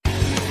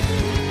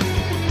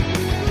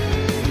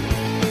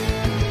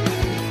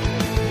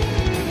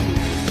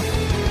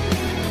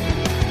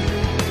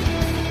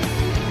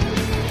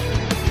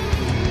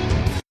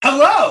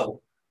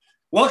Hello.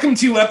 Welcome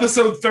to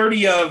episode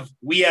 30 of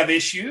We Have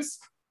Issues.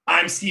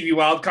 I'm Stevie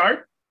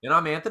Wildcard. And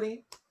I'm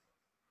Anthony.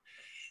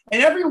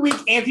 And every week,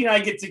 Anthony and I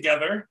get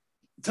together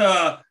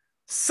to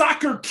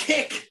soccer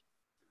kick,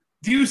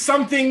 do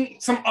something,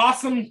 some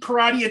awesome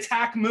karate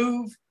attack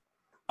move,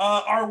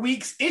 our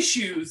week's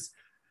issues.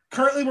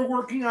 Currently, we're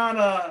working on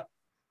a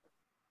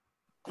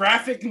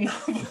graphic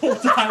novel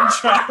time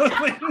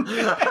traveling.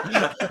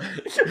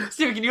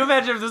 Steve, can you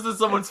imagine if this is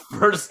someone's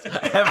first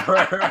ever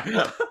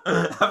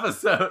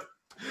episode?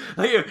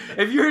 Like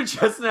if you're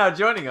just now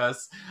joining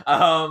us,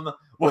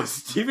 what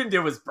Steven did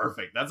was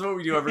perfect. That's what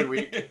we do every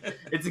week.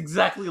 It's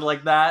exactly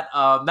like that.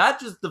 That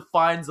just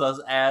defines us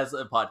as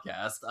a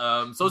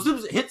podcast. So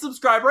hit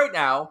subscribe right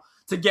now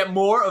to get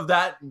more of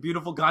that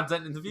beautiful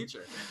content in the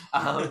future.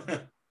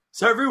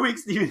 So every week,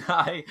 Steve and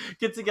I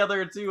get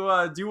together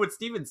to do what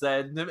Steven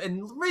said.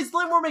 And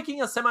recently, we're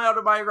making a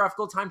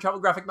semi-autobiographical time travel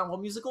graphic novel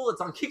musical.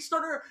 It's on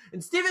Kickstarter.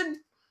 And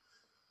Steven,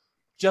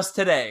 just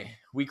today,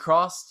 we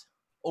crossed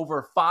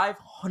over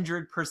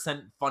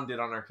 500% funded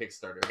on our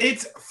Kickstarter.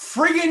 It's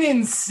friggin'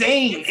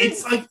 insane.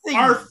 It's like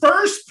our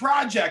first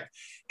project.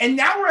 And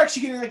now we're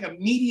actually getting like a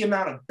meaty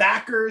amount of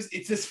backers.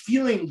 It's just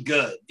feeling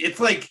good. It's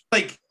like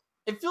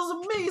it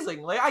feels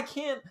amazing. Like I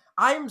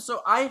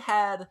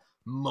had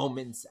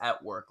moments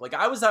at work. Like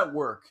I was at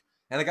work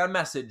and I got a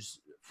message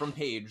from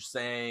Paige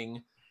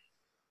saying,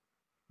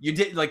 you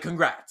did, like,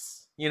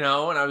 congrats, you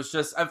know? And I was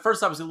just, at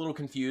first I was a little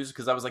confused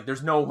because I was like,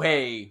 there's no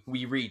way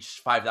we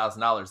reach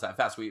 $5,000 that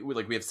fast. We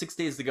have 6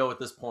 days to go at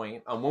this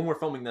point. When we're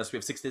filming this, we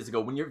have 6 days to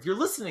go. If you're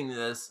listening to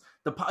this,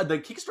 the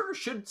Kickstarter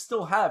should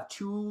still have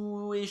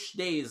 2-ish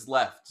days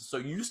left. So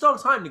you still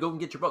have time to go and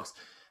get your books.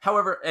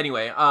 However,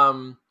 anyway,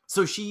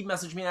 so she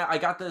messaged me, I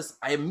got this.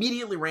 I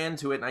immediately ran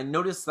to it and I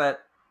noticed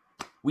that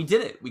we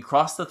did it. We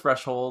crossed the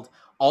threshold.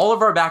 All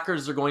of our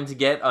backers are going to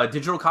get a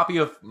digital copy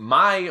of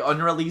my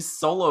unreleased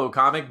solo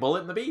comic,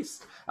 Bullet and the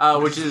Beast,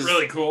 which is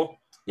really cool.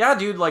 Yeah,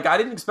 dude. Like I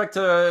didn't expect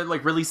to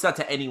like release that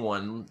to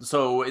anyone,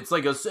 so it's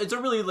like it's a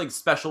really like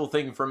special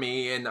thing for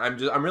me, and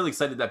I'm really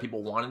excited that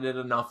people wanted it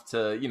enough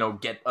to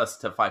get us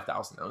to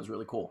 5,000. That was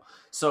really cool.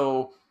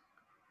 So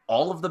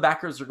all of the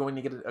backers are going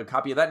to get a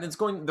copy of that, and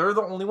they're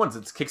the only ones.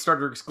 It's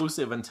Kickstarter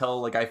exclusive until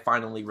like I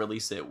finally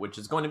release it, which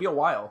is going to be a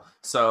while.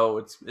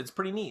 So it's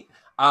pretty neat.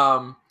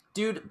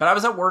 Dude, but I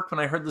was at work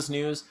when I heard this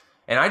news,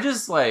 and I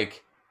just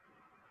like,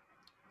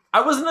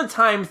 I wasn't a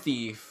time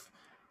thief,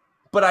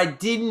 but I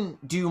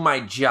didn't do my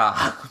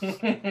job.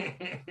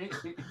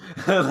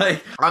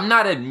 Like, I'm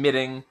not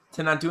admitting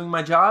to not doing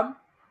my job.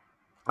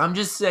 I'm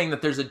just saying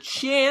that there's a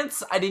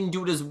chance I didn't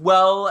do it as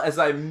well as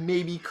I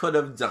maybe could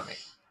have done it.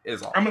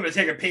 Is all. I'm going to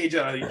take a page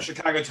out of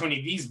Chicago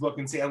Tony V's book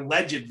and say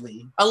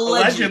allegedly.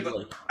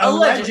 Allegedly.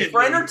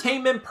 For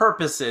entertainment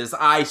purposes,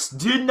 I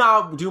did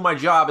not do my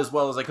job as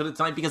well as I could have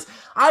tonight because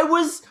I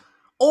was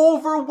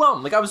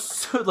overwhelmed. Like I was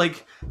so,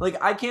 like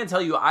I can't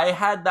tell you. I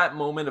had that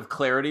moment of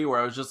clarity where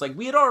I was just like,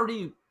 we had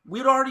already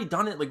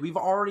done it. Like we've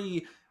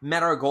already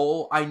met our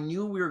goal. I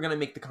knew we were going to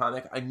make the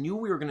comic. I knew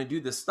we were going to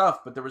do this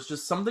stuff, but there was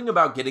just something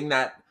about getting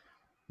that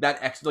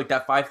extra, like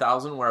that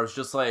 5,000 where I was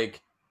just like,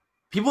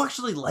 people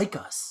actually like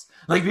us.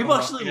 Like, people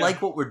actually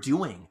like what we're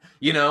doing,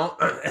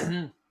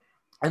 and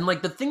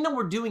like, the thing that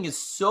we're doing is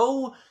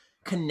so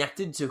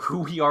connected to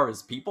who we are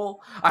as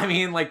people. I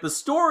mean, like, the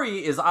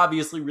story is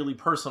obviously really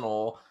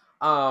personal,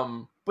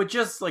 but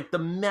just, like, the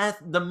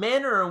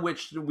manner in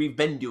which we've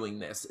been doing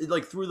this,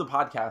 like, through the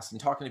podcast and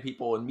talking to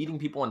people and meeting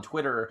people on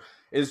Twitter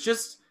is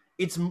just,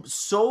 it's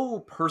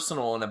so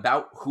personal and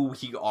about who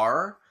we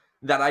are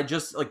that I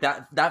just, like,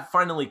 that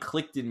finally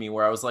clicked in me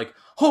where I was like,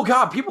 oh,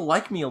 God, people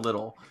like me a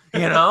little,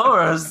 or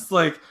I was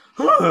like,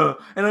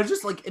 and I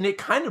just like, and it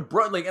kind of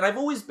brought like, and I've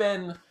always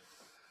been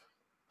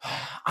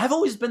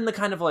the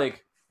kind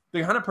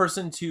of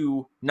person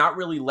to not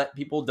really let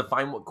people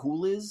define what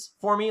cool is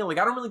for me. Like,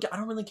 I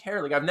don't really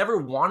care. Like, I've never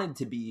wanted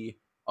to be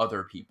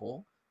other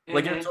people.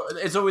 Like,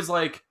 it's always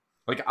like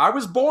I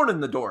was born in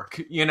the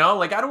dork,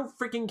 like, I don't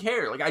freaking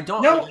care. Like, I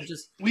don't. No,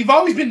 we've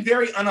always been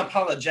very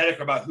unapologetic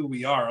about who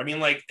we are. I mean,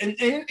 like,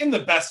 in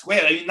the best way.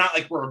 I mean, not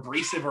like we're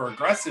abrasive or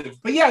aggressive,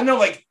 but yeah, no,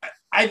 like,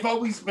 I've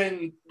always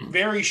been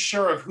very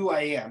sure of who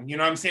I am. You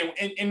know what I'm saying?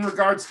 In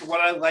regards to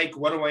what I like,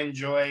 what do I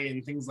enjoy,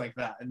 and things like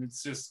that. And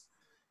it's just,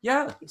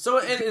 yeah. So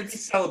it's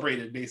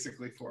celebrated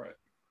basically for it.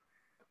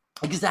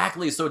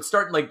 Exactly. So it's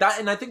starting like that.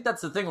 And I think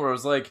that's the thing where I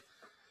was like,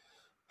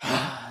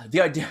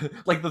 the idea,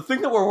 like the thing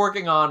that we're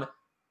working on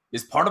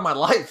is part of my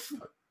life.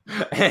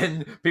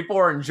 And people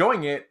are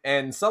enjoying it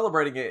and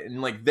celebrating it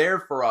and like there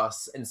for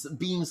us and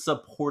being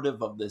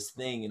supportive of this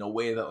thing in a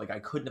way that like I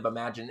couldn't have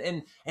imagined.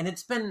 And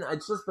it's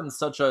just been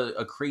such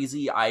a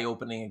crazy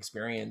eye-opening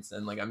experience.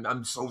 And like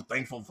I'm so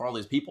thankful for all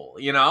these people,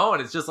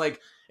 and it's just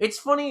like, it's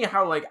funny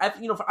how like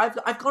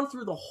I've gone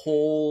through the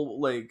whole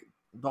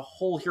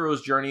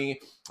hero's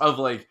journey of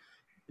like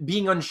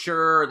being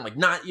unsure and like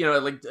not,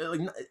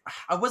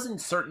 I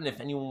wasn't certain if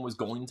anyone was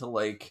going to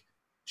like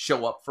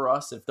show up for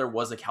us, if there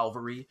was a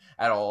Calvary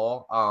at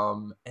all.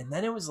 And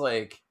then it was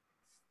like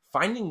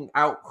finding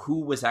out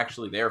who was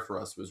actually there for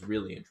us was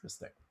really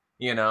interesting,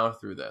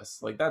 through this.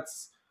 Like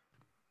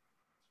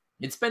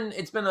it's been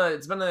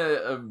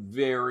a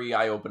very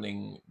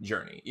eye-opening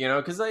journey,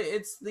 because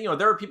it's,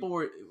 there are people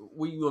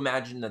where you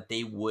imagine that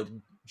they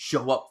would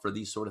show up for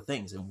these sort of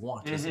things and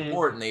want to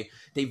support, and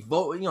they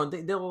vote,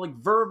 they'll like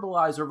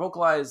verbalize or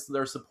vocalize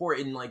their support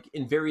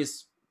in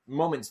various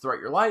moments throughout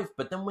your life.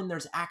 But then when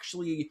there's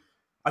actually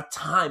a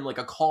time, like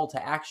a call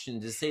to action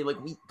to say,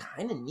 like, we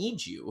kind of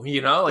need you,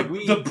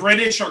 the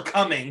British are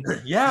coming.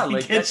 Yeah,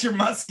 like get your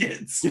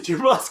muskets.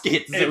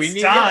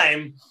 It's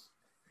time.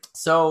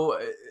 So,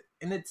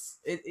 and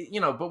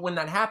but when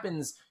that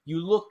happens,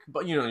 you look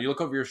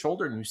over your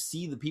shoulder and you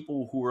see the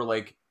people who are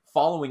like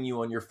following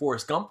you on your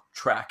Forrest Gump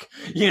track,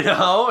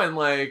 and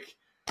like,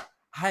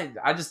 I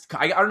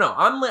don't know.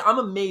 I'm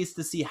amazed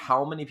to see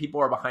how many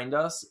people are behind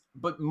us,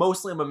 but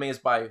mostly I'm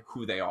amazed by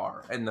who they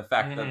are and the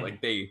fact that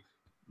like they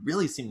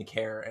really seem to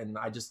care. And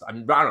I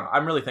don't know.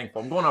 I'm really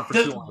thankful. I'm going on for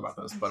too long about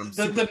this, but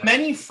the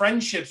many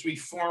friendships we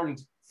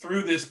formed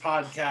through this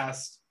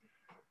podcast.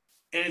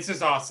 And it's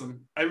just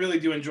awesome. I really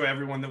do enjoy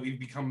everyone that we've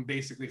become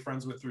basically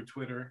friends with through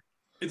Twitter.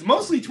 It's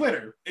mostly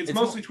Twitter. It's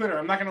mostly Twitter.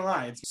 I'm not going to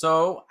lie.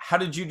 So how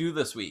did you do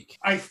this week?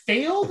 I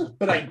failed,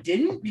 but I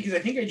didn't, because I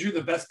think I drew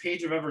the best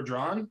page I've ever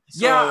drawn.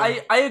 So...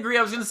 Yeah, I agree.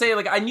 I was going to say,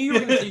 like, I knew you were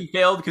going to say you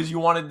failed because you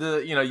wanted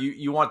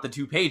you want the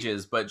 2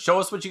 pages, but show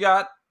us what you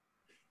got.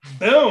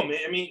 Boom.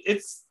 I mean,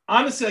 it's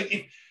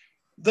honestly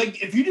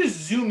if you just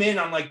zoom in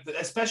on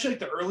especially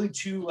the early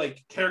 2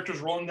 like characters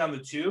rolling down the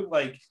tube,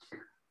 like,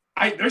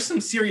 there's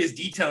some serious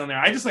detail in there.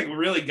 I just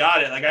really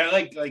got it. Like, I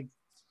like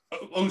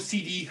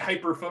OCD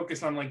hyper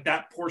focused on like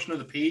that portion of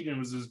the page and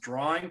was just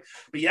drawing.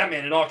 But yeah,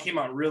 man, it all came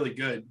out really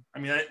good. I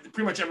mean,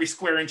 pretty much every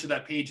square inch of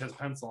that page has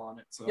pencil on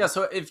it. So yeah.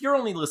 So if you're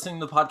only listening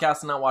to the podcast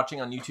and not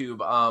watching on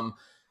YouTube,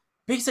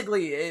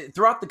 basically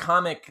throughout the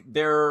comic,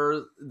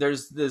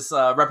 there's this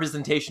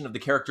representation of the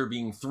character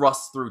being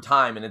thrust through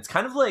time, and it's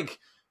kind of like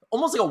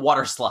almost like a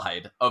water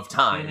slide of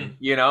time,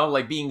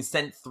 like being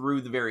sent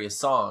through the various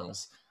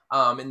songs.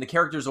 And the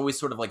character's always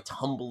sort of like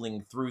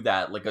tumbling through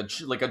that, like a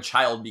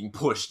child being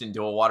pushed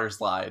into a water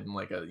slide and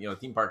like a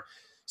theme park.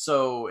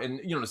 So,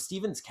 and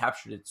Steven's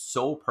captured it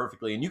so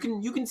perfectly, and you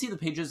can see the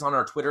pages on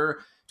our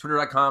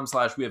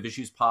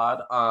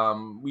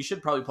twitter.com/wehaveissuespod. We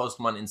should probably post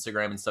them on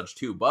Instagram and such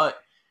too, but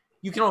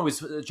you can always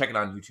check it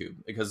on YouTube,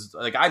 because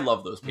like I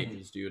love those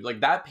pages, dude.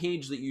 Like that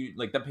page that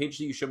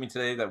you showed me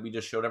today that we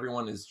just showed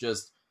everyone is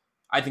just.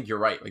 I think you're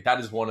right. Like that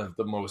is one of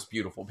the most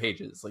beautiful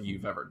pages like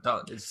you've ever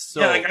done. It's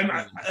so like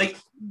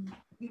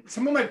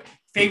some of my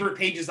favorite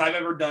pages I've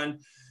ever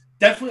done.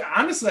 Definitely,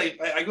 honestly,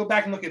 I go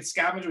back and look at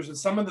Scavengers, and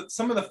some of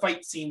the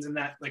fight scenes in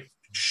that like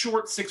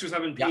short 6 or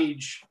 7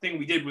 page thing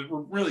we did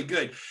were really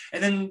good.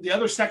 And then the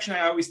other section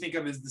I always think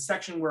of is the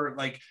section where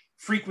like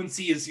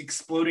Frequency is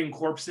exploding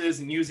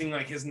corpses and using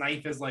like his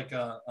knife as like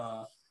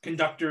a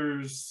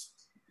conductor's,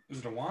 is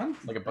it a wand?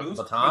 Like a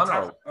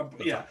baton?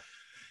 Yeah.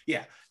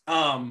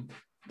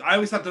 I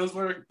always thought those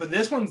were, but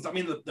this one's, I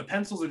mean, the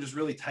pencils are just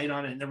really tight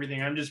on it and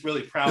everything. I'm just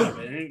really proud of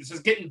it. And it's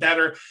just getting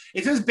better.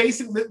 It's just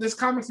basically, this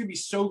comic's going to be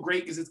so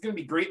great because it's going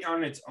to be great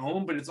on its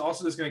own, but it's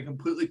also just going to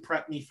completely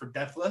prep me for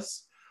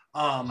Deathless.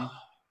 I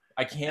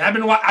can't. I've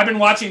been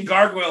watching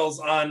Gargoyles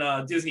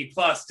on Disney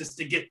Plus just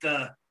to get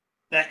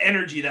that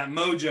energy, that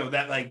mojo,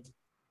 that like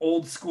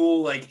old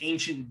school, like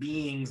ancient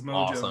beings mojo.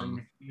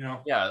 Awesome. And,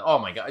 Yeah. Oh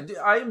my God.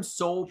 I am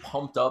so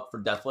pumped up for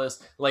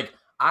Deathless. Like,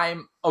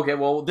 okay.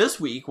 Well, this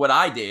week, what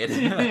I did,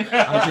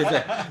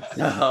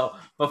 so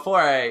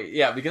before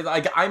because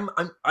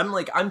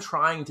I'm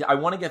trying to, I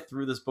want to get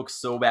through this book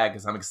so bad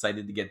because I'm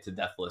excited to get to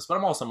Deathless, but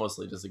I'm also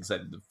mostly just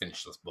excited to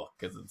finish this book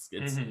because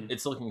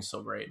it's looking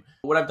so great.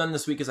 What I've done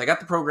this week is I got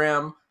the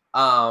program,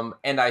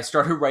 and I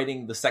started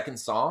writing the second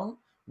song,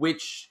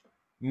 which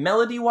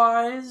melody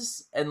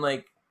wise and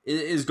like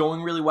is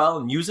going really well,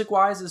 and music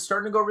wise is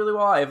starting to go really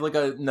well. I have like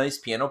a nice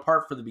piano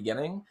part for the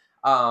beginning.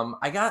 I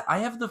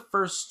have the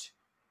first.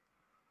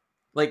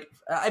 Like,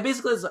 I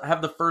basically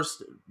have the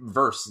first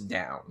verse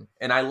down,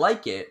 and I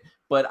like it,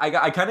 but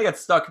I kind of got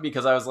stuck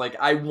because I was like,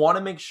 I want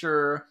to make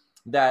sure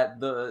that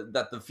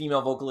the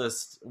female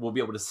vocalist will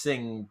be able to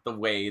sing the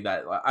way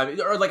that I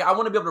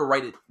want to be able to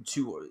write it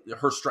to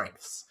her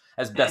strengths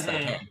as best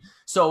I can.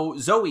 So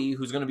Zoe,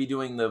 who's going to be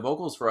doing the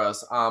vocals for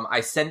us,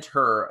 I sent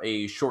her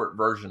a short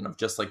version of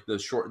just like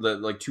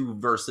the 2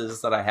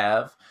 verses that I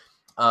have,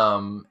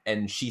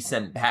 and she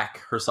sent back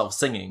herself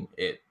singing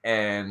it,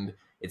 and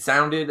it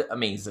sounded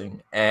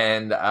amazing,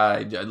 and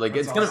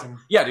it's awesome.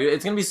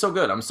 It's gonna be so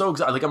good. I'm so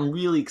excited. Like, I'm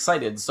really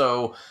excited.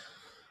 So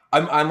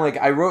I'm like,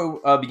 I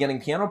wrote a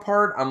beginning piano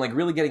part. I'm like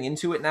really getting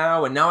into it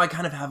now, and now I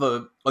kind of have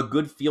a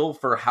good feel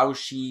for how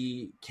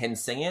she can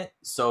sing it.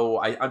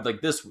 So I'm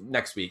like, this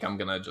next week I'm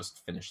gonna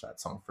just finish that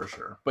song for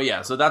sure. But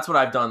yeah, so that's what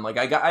I've done. Like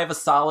I have a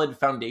solid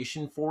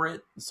foundation for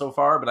it so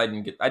far, but I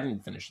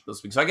didn't finish it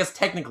this week. So I guess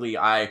technically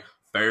I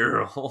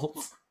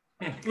failed.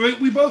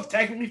 We both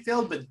technically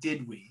failed, but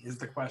did we? Is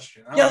the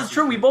question. Yeah, that's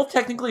true. We both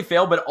technically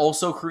failed, but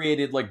also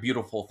created like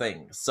beautiful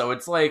things. So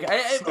it's like,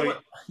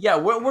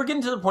 we're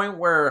getting to the point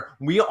where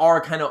we are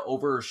kind of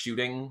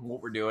overshooting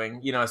what we're doing.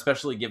 You know,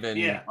 especially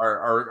given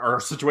our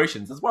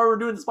situations. That's why we're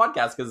doing this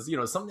podcast, because you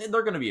know, there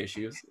are going to be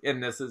issues,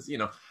 and this is, you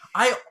know,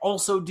 I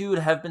also, dude,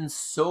 have been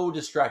so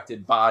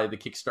distracted by the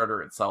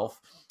Kickstarter itself.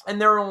 And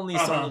there are only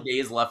so many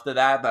days left of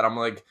that I'm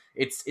like,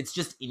 it's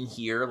just in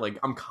here. Like,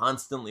 I'm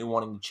constantly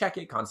wanting to check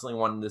it, constantly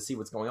wanting to see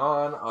what's going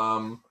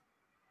on.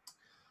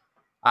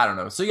 I don't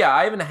know. So yeah,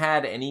 I haven't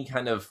had any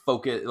kind of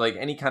focus, like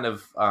any kind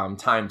of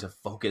time to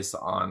focus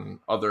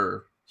on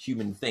other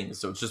human things.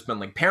 So it's just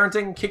been like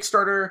parenting,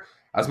 Kickstarter,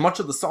 as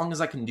much of the song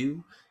as I can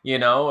do, you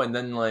know, and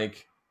then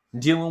like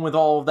dealing with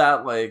all of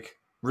that like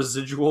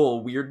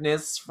residual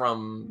weirdness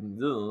from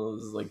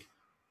like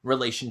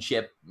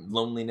relationship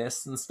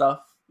loneliness and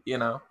stuff. You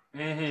know,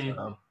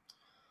 I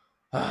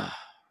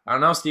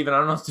don't know, Steven. I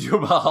don't know what to do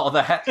about all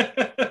that.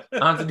 I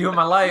don't have to do in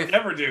my life. We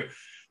never do.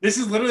 This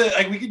is literally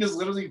like we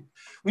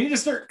need to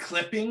start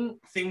clipping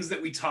things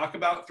that we talk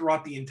about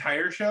throughout the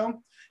entire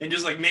show and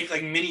just like make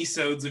like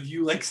mini-sodes of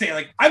you like saying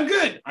like, I'm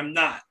good, I'm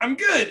not, I'm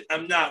good,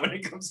 I'm not when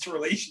it comes to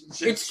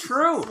relationships. It's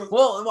true.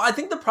 Well, I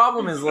think the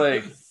problem is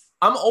like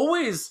I'm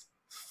always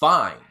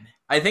fine.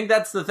 I think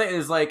that's the thing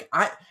is like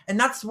and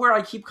that's where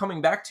I keep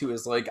coming back to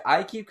is like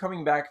I keep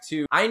coming back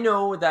to I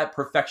know that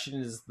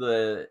perfection is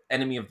the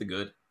enemy of the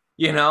good.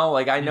 You know,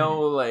 like I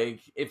know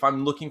like if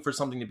I'm looking for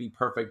something to be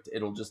perfect,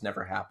 it'll just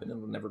never happen.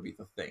 It'll never be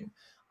the thing.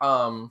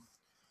 But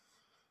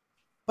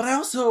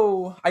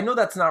I know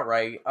that's not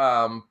right.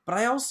 But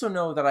I also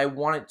know that I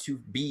want it to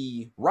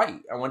be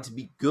right. I want it to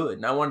be good.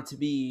 And I want it to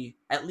be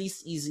at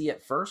least easy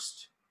at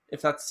first.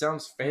 If that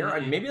sounds fair,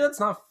 I mean, maybe that's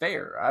not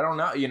fair. I don't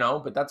know, you know,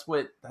 but that's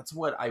what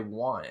I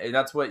want. And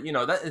that's what, you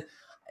know, that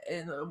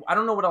I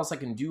don't know what else I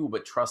can do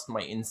but trust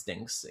my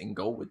instincts and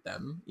go with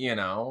them, you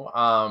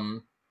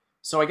know.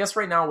 So I guess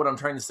right now what I'm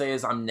trying to say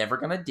is I'm never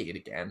gonna date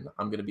again.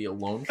 I'm gonna be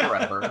alone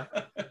forever.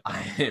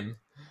 I'm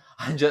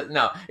just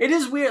no. It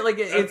is weird. Like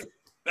it's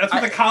that's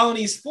what the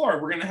colony's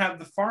for. We're gonna have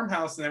the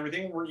farmhouse and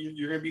everything.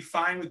 You're gonna be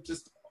fine with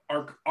just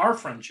our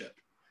friendship.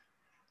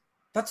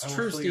 That's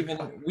true,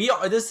 Stephen.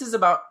 This is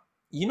about.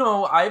 You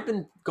know, I've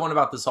been going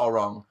about this all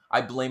wrong.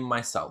 I blame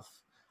myself.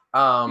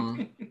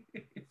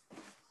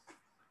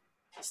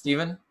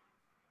 Steven,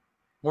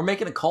 we're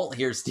making a cult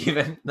here,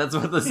 Steven. That's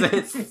what this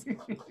is.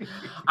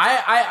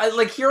 I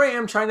like here I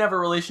am trying to have a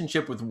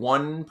relationship with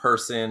one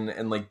person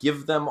and like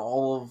give them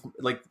all of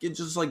like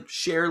just like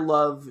share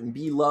love and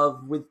be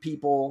loved with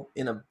people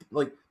in a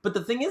like. But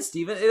the thing is,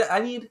 Steven, I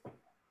need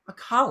a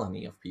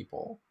colony of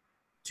people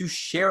to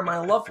share my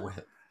love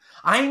with.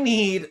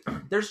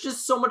 There's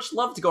just so much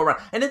love to go around.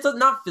 And it's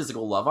not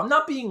physical love. I'm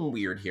not being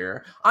weird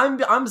here.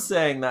 I'm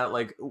saying that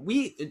like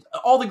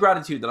all the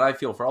gratitude that I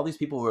feel for all these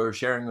people who are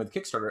sharing with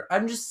Kickstarter,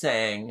 I'm just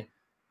saying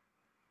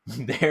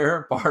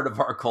they're part of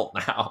our cult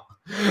now.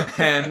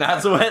 And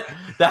that's what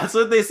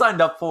they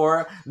signed up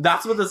for.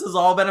 That's what this has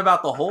all been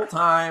about the whole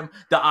time.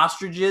 The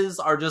ostriches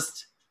are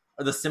just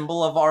the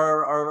symbol of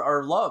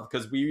our love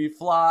because we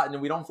fly and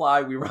we don't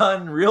fly. We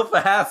run real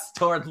fast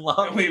toward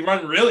love. We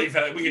run really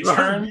fast. We can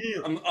turn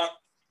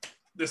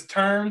this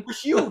turn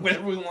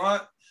whenever we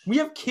want. We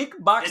have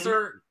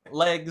kickboxer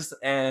legs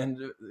and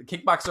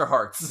kickboxer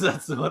hearts.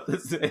 That's what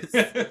this is.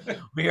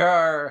 We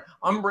are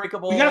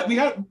unbreakable. We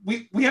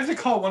have to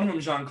call one of them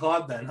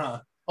Jean-Claude then,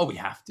 huh? Oh, we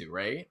have to,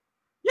 right?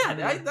 Yeah,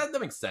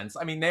 that makes sense.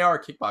 I mean, they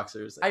are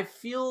kickboxers. I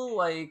feel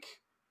like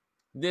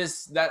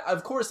that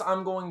of course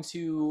I'm going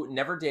to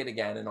never date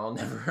again and I'll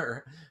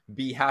never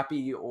be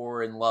happy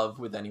or in love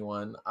with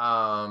anyone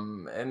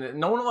and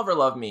no one will ever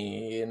love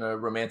me in a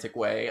romantic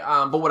way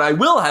but what I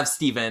will have,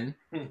 Steven,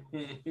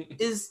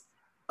 is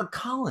a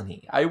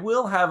colony. I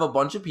will have a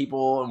bunch of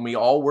people and we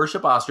all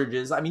worship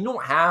ostriches. I mean, you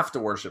don't have to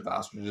worship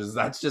ostriches,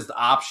 that's just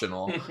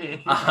optional.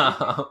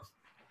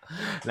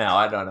 No,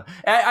 I don't know.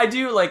 I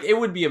do like it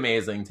would be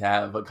amazing to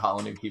have a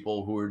colony of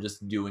people who are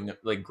just doing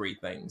like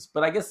great things.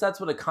 But I guess that's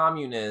what a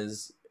commune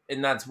is,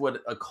 and that's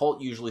what a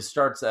cult usually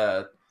starts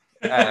at.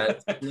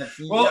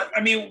 Well, I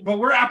mean, but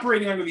we're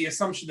operating under the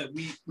assumption that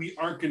we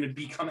aren't going to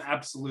become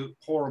absolute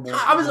horrible.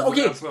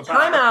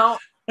 Time out,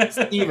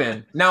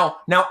 Steven. Now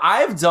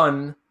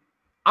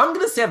I'm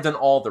gonna say I've done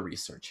all the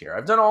research here.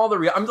 I've done all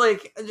the I'm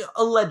like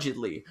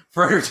allegedly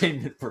for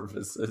entertainment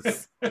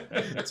purposes.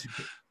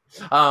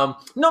 No,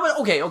 but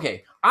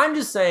okay. I'm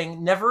just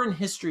saying, never in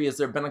history has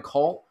there been a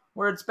cult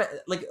where it's been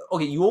like,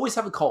 okay, you always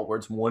have a cult where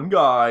it's one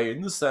guy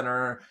in the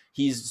center.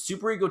 He's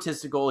super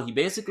egotistical. He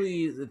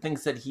basically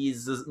thinks that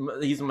he's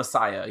a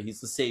messiah.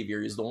 He's the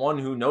savior. He's the one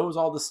who knows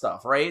all this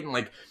stuff, right?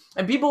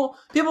 And people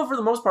for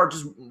the most part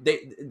just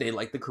they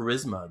like the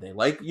charisma. They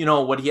like, you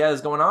know, what he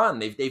has going on.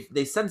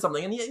 They send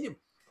something, and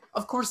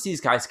of course these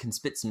guys can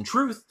spit some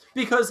truth,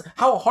 because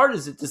how hard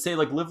is it to say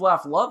like live,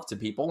 laugh, love to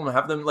people and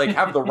have them like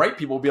have the right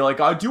people be like,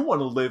 I do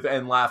want to live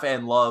and laugh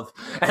and love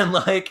And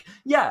like,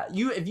 yeah,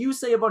 if you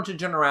say a bunch of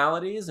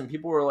generalities and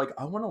people are like,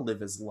 I want to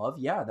live as love,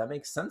 yeah, that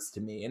makes sense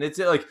to me. And it's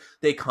like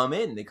they come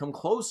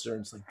closer,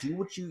 and it's like, do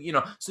what you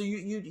know. So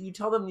you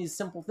tell them these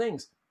simple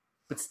things.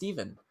 But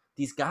Steven,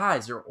 these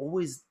guys are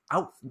always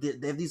out.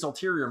 They have these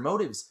ulterior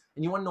motives.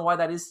 And you want to know why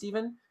that is,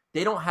 Steven?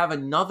 They don't have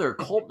another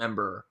cult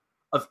member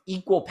of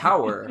equal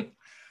power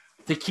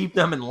to keep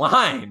them in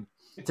line,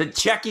 to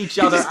check each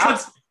other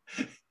out.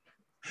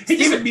 He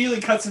just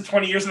immediately cuts to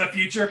 20 years in the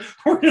future.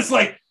 We're just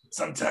like,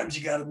 sometimes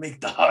you got to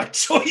make the hard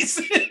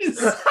choices.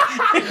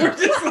 We're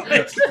just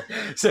like,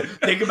 so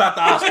think about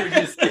the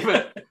ostriches,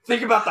 Steven.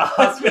 Think about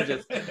the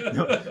ostriches.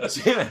 No,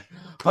 Steven.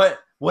 But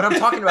what I'm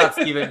talking about,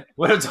 Steven,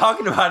 what I'm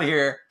talking about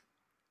here,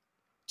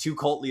 2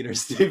 cult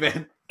leaders,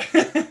 Steven.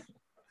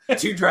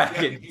 2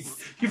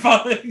 dragons. You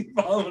follow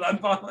what I'm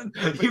following?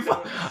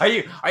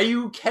 Are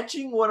you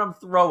catching what I'm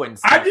throwing?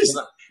 I'm just.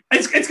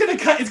 It's gonna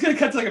cut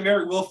to like a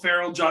very Will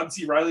Ferrell, John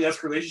C.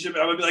 Riley-esque relationship,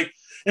 and I'm gonna be like,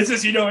 it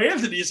says,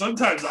 Anthony,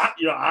 sometimes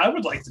I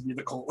would like to be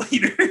the cult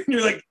leader. And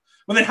you're like,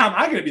 well, then how am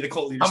I gonna be the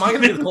cult leader? How am I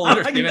gonna be the cult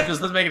leader, Steven? It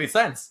just doesn't make any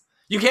sense.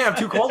 You can't have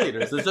 2 cult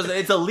leaders.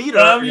 It's a leader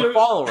and a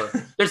follower.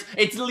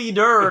 It's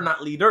leader,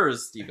 not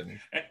leaders, Steven.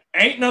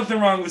 Ain't nothing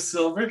wrong with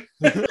silver.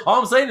 All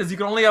I'm saying is you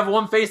can only have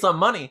one face on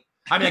money.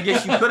 I mean, I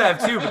guess you could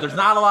have 2, but there's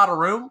not a lot of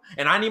room,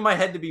 and I need my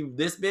head to be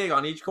this big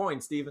on each coin,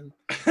 Steven.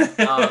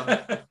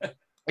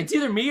 It's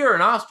either me or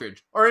an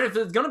ostrich, or if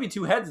it's gonna be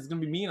 2 heads, it's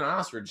gonna be me and an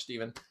ostrich,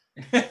 Steven.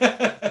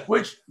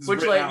 which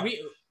like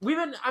we've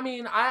been. I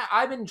mean,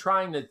 I've been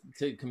trying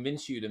to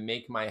convince you to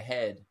make my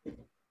head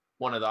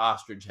one of the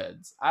ostrich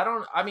heads.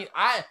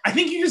 I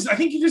think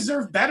you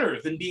deserve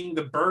better than being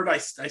the bird I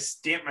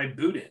stamp my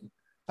boot in.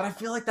 But I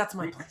feel like that's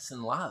my place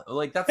in life.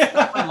 Like that's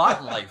my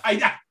lot in life.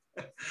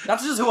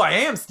 That's just who I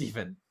am,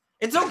 Steven.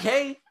 It's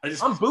okay.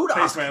 I'm boot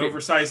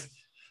ostrich.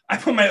 I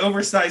put my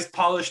oversized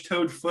polished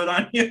toed foot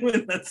on you,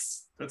 and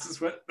that's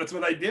what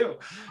I do.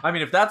 I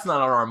mean, if that's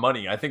not on our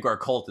money, I think our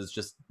cult is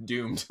just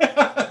doomed.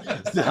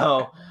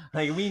 So,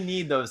 like, we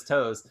need those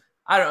toes.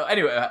 I don't know.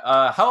 Anyway,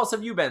 how else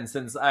have you been?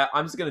 Since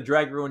I'm just gonna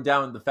drag everyone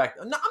down with the fact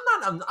I'm not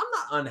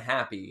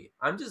unhappy.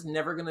 I'm just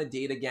never gonna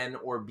date again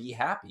or be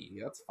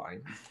happy. That's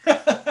fine.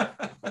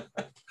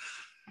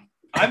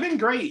 I've been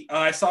great.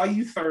 I saw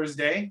you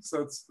Thursday,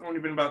 so it's only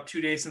been about 2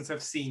 days since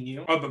I've seen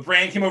you. But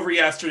Brandon came over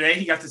yesterday.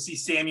 He got to see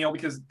Samuel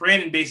because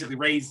Brandon basically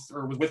was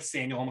with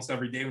Samuel almost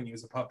every day when he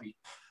was a puppy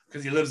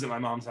because he lives at my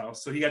mom's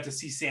house. So he got to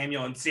see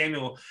Samuel, and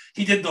Samuel,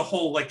 he did the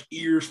whole like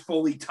ears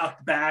fully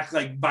tucked back,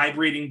 like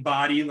vibrating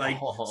body, like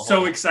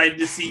so excited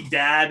to see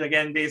dad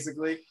again,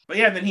 basically. But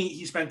yeah, then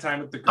he spent time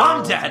with the girl.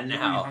 I'm dad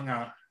now. Hung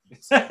out.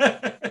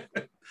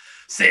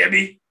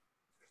 Sammy.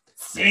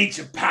 Ain't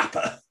your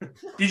papa.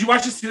 Did you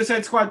watch the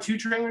Suicide Squad 2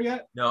 trailer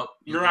yet? No.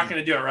 You're not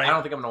going to do it, right? I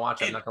don't think I'm going to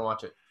watch it. I'm not going to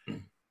watch it.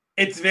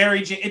 It's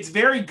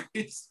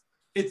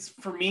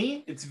for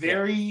me, it's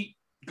very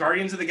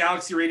Guardians of the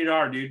Galaxy rated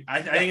R, dude.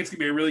 I think it's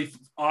going to be a really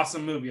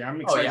awesome movie. I'm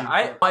excited. Oh,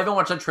 yeah. I haven't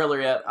watched that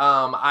trailer yet.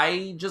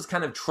 I just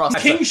kind of trust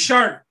King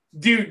Shark.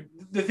 Dude,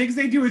 the things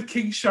they do with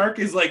King Shark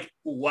is like,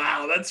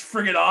 wow, that's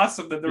friggin'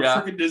 awesome that they're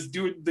freaking just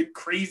doing the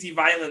crazy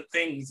violent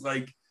things.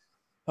 Like,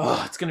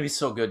 oh, it's gonna be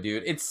so good,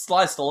 dude. It's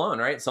Sly Stallone,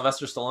 right?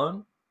 Sylvester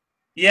Stallone.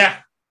 Yeah,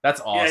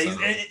 that's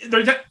awesome.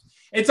 Yeah,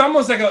 it's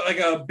almost like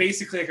a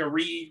basically like a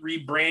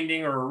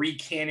rebranding or a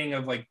recanning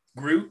of like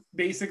Groot.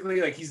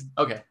 Basically, like he's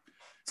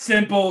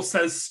simple,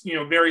 says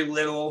very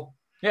little.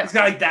 Yeah, he's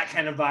got like that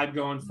kind of vibe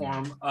going for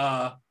him.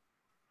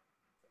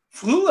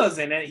 Flula's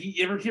in it.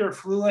 You ever hear of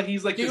Flula?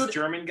 He's like this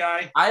German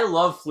guy. I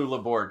love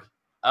Flula Borg.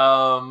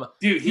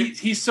 Dude,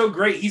 he's so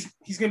great. He's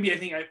gonna be, I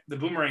think, the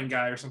Boomerang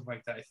guy or something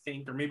like that. I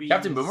think, or maybe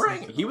Captain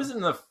Boomerang. He was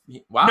in the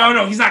wow.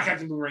 No, he's not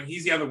Captain Boomerang.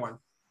 He's the other one.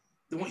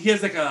 He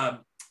has like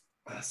a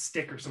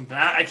stick or something.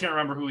 I can't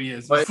remember who he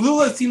is. But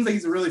Flula seems like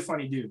he's a really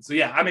funny dude. So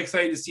yeah, I'm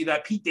excited to see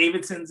that. Pete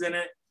Davidson's in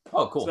it.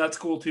 Oh, cool. So that's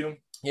cool too.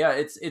 Yeah,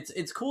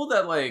 it's cool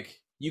that like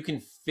you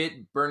can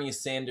fit Bernie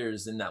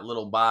Sanders in that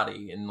little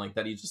body and like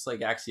that he just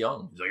like acts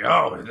young. He's like,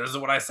 oh, this is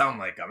what I sound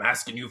like. I'm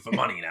asking you for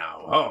money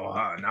now.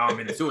 Oh, now I'm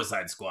in the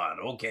Suicide Squad.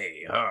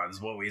 Okay, this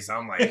is what we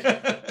sound like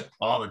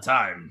all the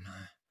time.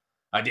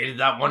 I dated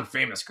that one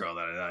famous girl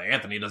that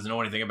Anthony doesn't know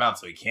anything about,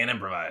 so he can't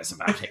improvise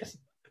about it.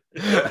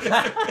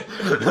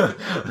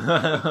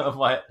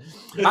 What?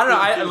 I don't know.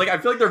 I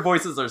feel like their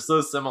voices are so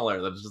similar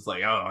that it's just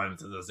like, oh, I'm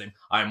the same.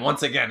 I'm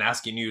once again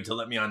asking you to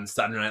let me on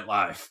Saturday Night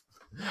Live.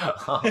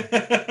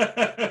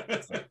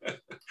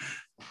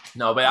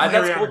 No, but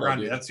that's cool. Though,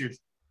 dude.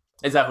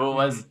 Is that who it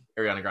was?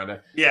 Ariana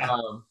Grande. Yeah.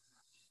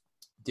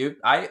 Dude,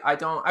 I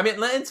don't. I mean,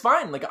 it's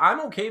fine. Like,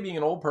 I'm okay being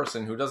an old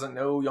person who doesn't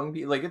know young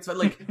people. Like, it's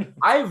like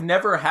I've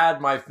never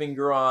had my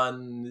finger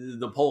on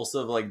the pulse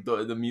of like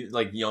the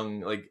like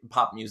young like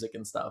pop music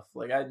and stuff.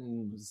 Like,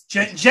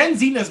 Gen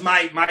Z is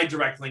my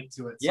direct link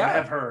to it. So yeah, I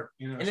have her.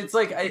 And it's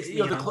like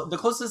the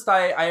closest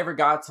I ever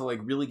got to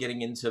like really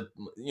getting into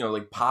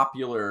like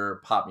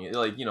popular pop music,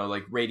 like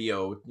like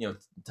radio,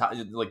 top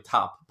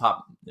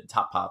pop.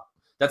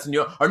 That's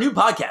our new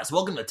podcast.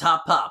 Welcome to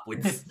Top Pop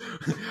with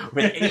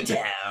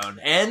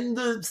A-Town and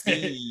the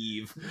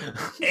Steve.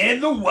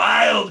 And the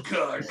wild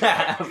card.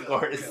 Of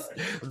course.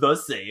 The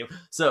same.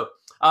 So,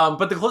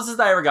 but the closest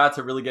I ever got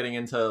to really getting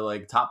into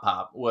like Top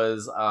Pop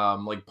was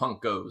like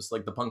Punk Goes,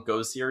 like the Punk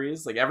Goes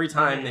series. Like every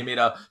time they made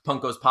a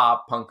Punk Goes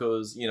Pop, Punk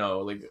Goes,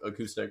 like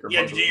acoustic. Or you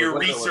had to do your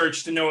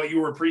research to know what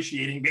you were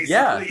appreciating,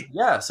 basically.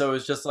 Yeah. So it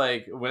was just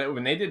like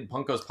when they did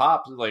Punk Goes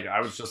Pop, like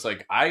I was just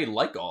like, I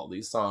like all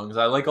these songs.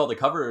 I like all the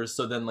covers.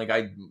 So then like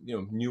I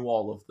knew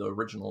all of the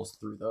originals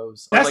through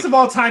those. Best of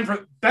all time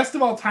from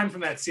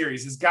that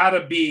series has got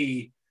to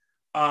be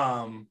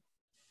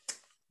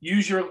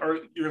Use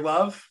Your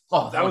Love.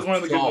 Oh, that was one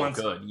of the good ones.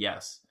 Good,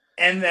 yes.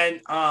 And then,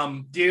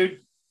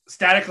 dude,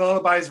 Static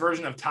Lullaby's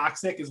version of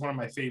Toxic is one of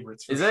my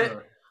favorites. Is it?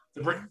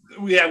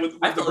 Yeah, with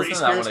I have to listen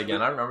to that one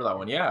again. I remember that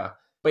one. Yeah,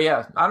 but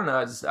yeah, I don't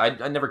know.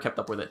 I never kept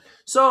up with it,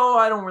 so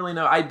I don't really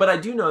know. But I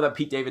do know that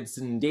Pete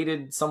Davidson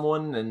dated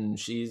someone, and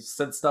she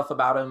said stuff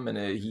about him, and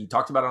he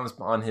talked about it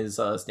on his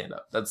stand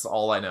up. That's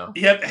all I know.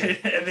 Yep,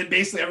 and then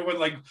basically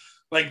everyone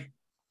like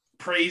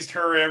praised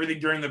her and everything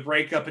during the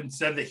breakup and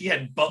said that he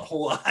had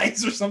butthole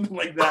eyes or something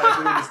like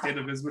that.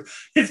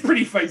 It's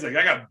pretty funny. He's like,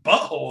 I got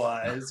butthole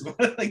eyes.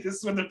 Like, this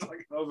is when they're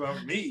talking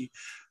about me.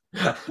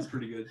 It's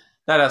pretty good.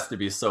 That has to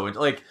be so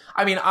like,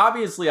 I mean,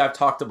 obviously I've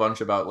talked a bunch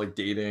about like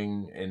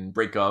dating and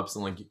breakups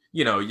and like,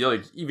 you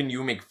like, even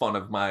you make fun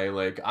of my,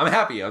 like, I'm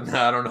happy. I'm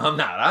not.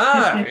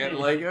 And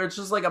like, it's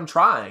just like, I'm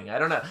trying. I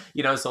don't know.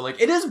 So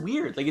like, it is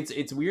weird. Like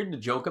it's weird to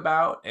joke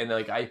about. And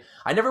like, I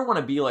never want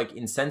to be like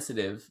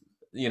insensitive.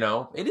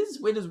 It is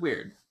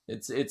weird.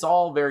 It's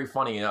all very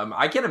funny.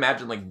 I can't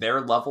imagine like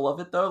their level of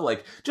it though.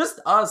 Like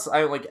just us.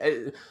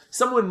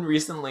 Someone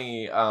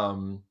recently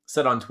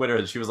said on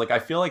Twitter that she was like, I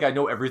feel like I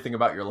know everything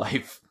about your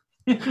life.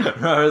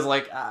 I was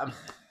like, I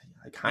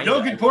kind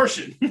of. A good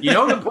portion. A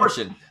good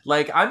portion.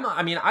 Like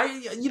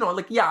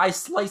I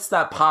slice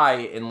that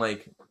pie and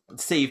like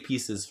save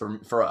pieces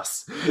for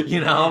us.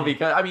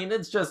 Because I mean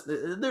it's just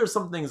there's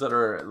some things that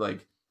are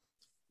like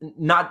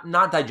not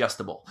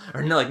digestible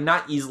or like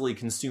not easily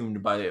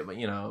consumed by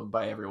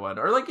everyone,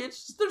 or like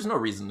it's just, there's no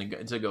reason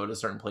to go to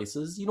certain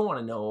places. You don't want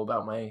to know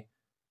about my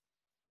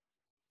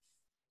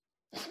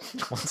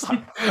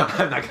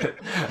I'm not gonna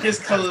his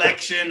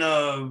collection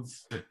of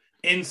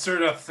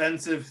insert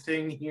offensive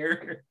thing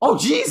here. Oh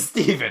geez,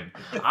 Steven.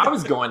 I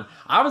was going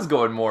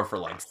more for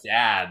like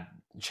sad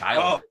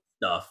child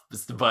stuff,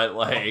 but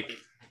like you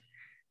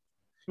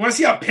want to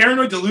see how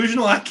paranoid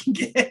delusional I can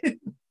get?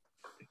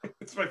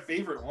 It's my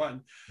favorite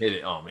one.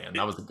 Oh man,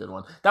 that was a good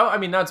one.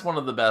 That's one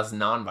of the best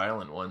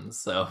non-violent ones.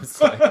 So it's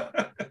like,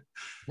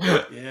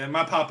 yeah,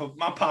 my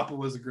papa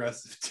was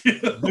aggressive too.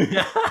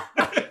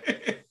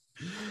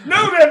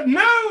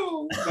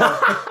 No.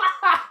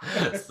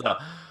 So,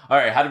 all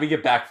right, how do we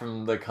get back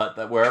from the cut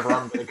that wherever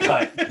I'm going to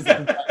cut?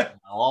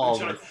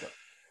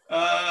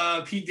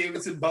 Pete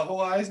Davidson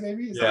butthole eyes,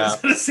 maybe? Is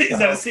that a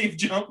safe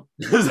jump?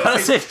 Is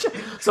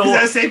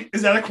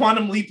that a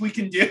quantum leap we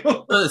can do?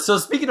 So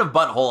speaking of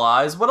butthole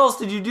eyes, what else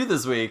did you do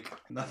this week?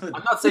 Nothing.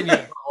 I'm not saying you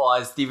have butthole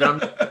eyes, Steven.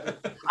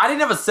 I didn't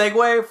have a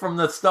segue from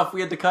the stuff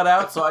we had to cut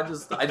out, so I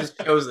just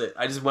chose it.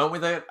 I just went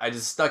with it. I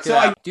just stuck it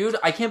out. Dude,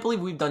 I can't believe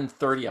we've done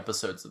 30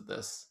 episodes of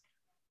this.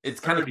 It's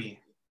kind 30. of...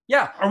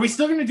 Yeah. Are we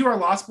still going to do our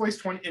Lost Boys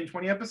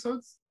 20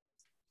 episodes?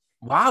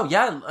 Wow,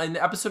 yeah, in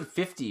episode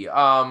 50.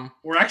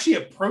 We're actually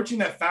approaching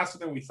that faster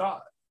than we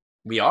thought.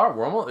 We are.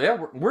 We're almost.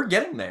 Yeah, we're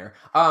getting there.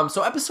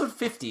 So episode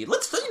 50.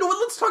 Let's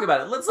talk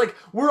about it.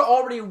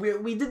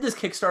 We did this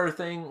Kickstarter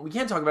thing. We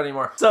can't talk about it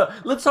anymore. So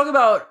let's talk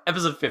about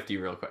episode 50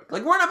 real quick.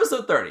 Like we're in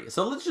episode 30.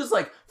 So let's just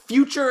like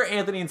future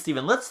Anthony and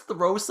Steven. Let's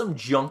throw some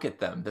junk at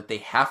them that they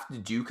have to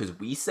do because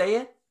we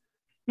say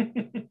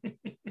it.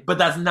 But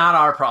that's not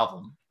our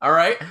problem. All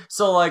right.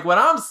 So like what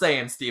I'm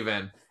saying,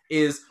 Steven,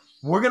 is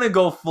we're going to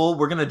go full.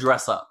 We're going to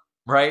dress up,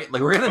 right?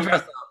 Like we're going to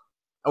dress up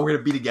and we're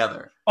going to be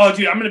together. Oh,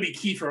 dude, I'm going to be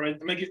Kiefer. I'm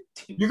going to get...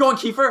 You're going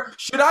Kiefer?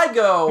 Should I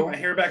go... Get my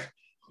hair back.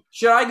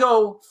 Should I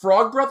go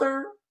Frog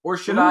Brother or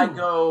should I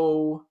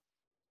go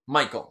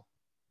Michael?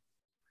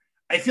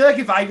 I feel like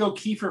if I go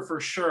Kiefer for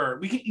sure,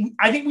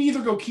 I think we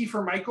either go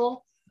Kiefer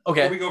Michael,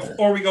 okay,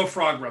 or we go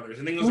Frog Brothers.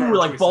 I think those are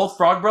like choices. Both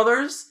Frog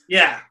Brothers.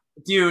 Yeah,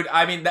 dude.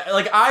 I mean,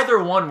 like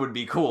either one would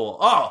be cool.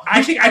 Oh,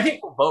 I think I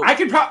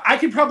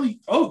could probably.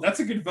 Oh,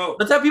 that's a good vote.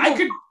 Let's have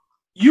people.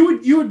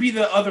 You would be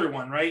the other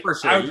one, right? For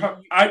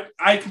sure.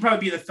 I could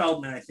probably be the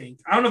Feldman. I think.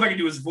 I don't know if I can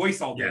do his voice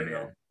all day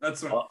though.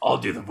 That's what I'll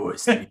do the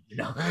voice.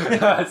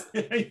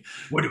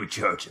 What are we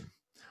charging?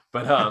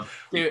 But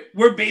dude,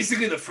 we're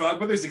basically the Frog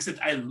Brothers, except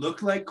I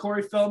look like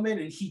Corey Feldman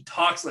and he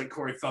talks like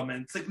Corey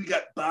Feldman. It's like we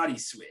got body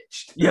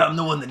switched. Yeah, I'm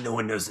the one that no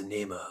one knows the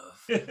name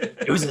of.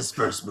 It was his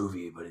first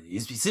movie, but he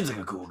seems like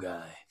a cool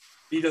guy.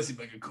 He does seem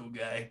like a cool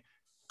guy.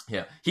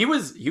 Yeah, he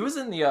was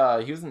in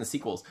the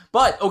sequels.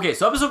 But okay,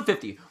 so episode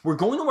 50, we're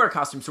going to wear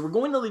costumes, so we're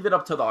going to leave it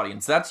up to the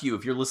audience. That's you.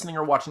 If you're listening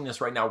or watching this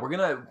right now, we're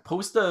gonna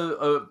post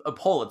a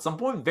poll at some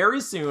point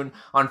very soon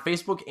on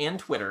Facebook and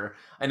Twitter,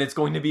 and it's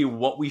going to be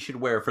what we should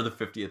wear for the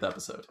 50th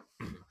episode.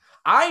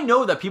 I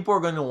know that people are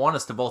going to want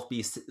us to both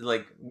be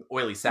like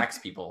oily sax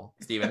people,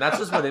 Steven. That's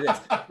just what it is.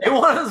 They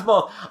want us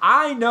both.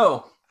 I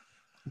know.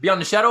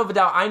 Beyond a shadow of a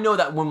doubt, I know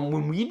that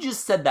when we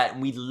just said that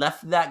and we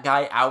left that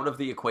guy out of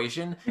the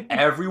equation,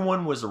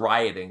 everyone was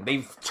rioting.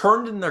 They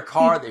turned in their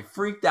car, they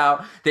freaked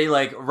out, they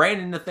like ran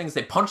into things,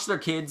 they punched their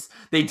kids,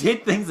 they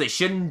did things they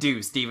shouldn't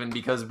do, Steven,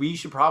 because we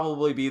should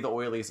probably be the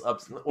oiled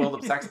up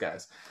sex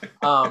guys.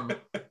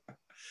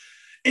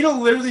 It'll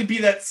literally be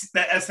that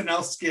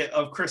SNL skit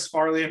of Chris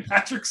Farley and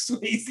Patrick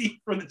Swayze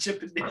from the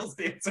Chippendales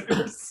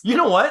Dancers. You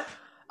know what?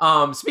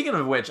 Speaking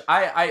of which,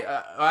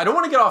 I don't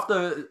want to get off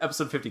the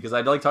episode 50 because I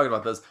like talking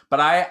about this,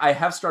 but I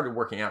have started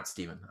working out,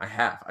 Steven.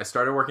 I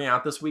started working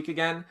out this week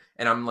again,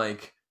 and I'm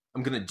like,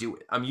 I'm going to do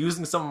it. I'm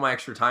using some of my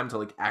extra time to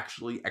like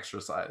actually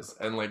exercise,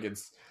 and like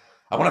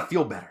I want to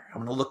feel better. I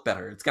want to look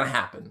better. It's going to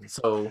happen.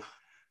 So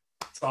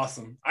it's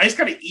awesome. I just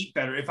got to eat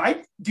better. If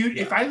I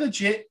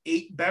legit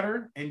ate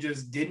better and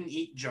just didn't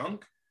eat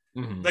junk,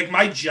 like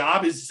my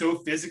job is so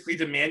physically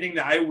demanding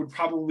that I would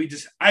probably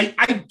just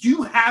I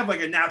do have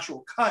like a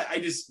natural cut. I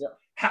just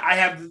I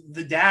have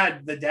the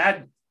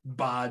dad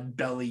bod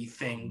belly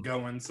thing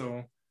going.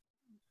 So,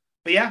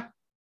 but yeah,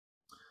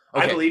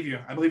 okay. I believe you.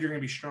 I believe you're gonna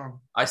be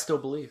strong. I still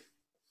believe.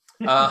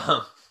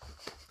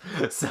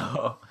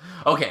 So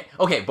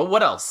okay, but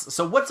what else?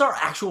 So what's our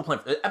actual plan?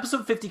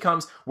 Episode 50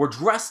 comes. We're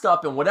dressed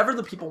up in whatever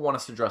the people want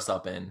us to dress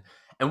up in,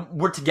 and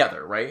we're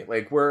together, right?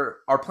 Like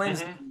our plan is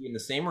to be in the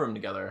same room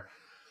together.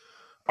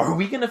 Are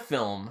we gonna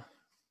film?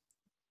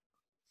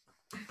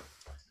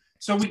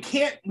 So we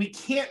can't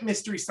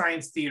Mystery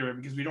Science Theater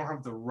because we don't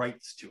have the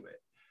rights to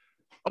it.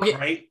 Okay.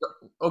 Right?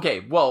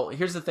 Okay. Well,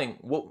 here's the thing.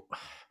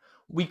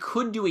 We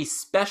could do a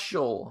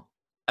special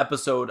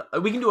episode.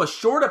 We can do a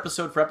short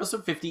episode for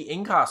episode 50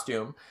 in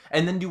costume,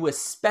 and then do a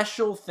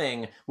special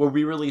thing where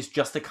we release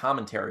just a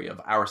commentary of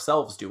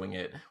ourselves doing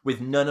it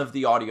with none of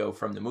the audio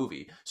from the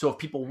movie. So if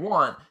people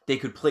want, they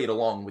could play it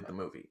along with the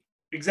movie.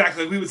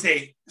 Exactly. We would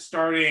say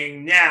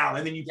starting now,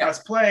 and then you press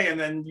play, and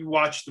then you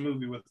watch the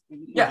movie with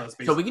us.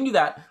 So we can do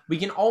that. We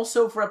can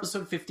also, for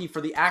episode 50,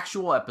 for the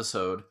actual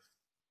episode,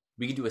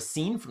 we could do a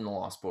scene from The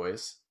Lost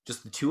Boys,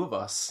 just the two of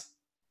us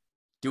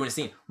doing a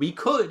scene. We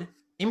could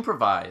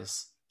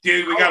improvise.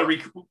 Dude, we gotta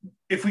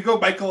if we go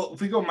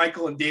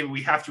Michael and David,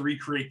 we have to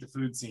recreate the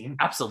food scene.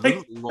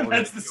 Absolutely. Like,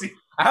 that's the scene.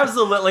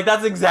 Absolutely. Like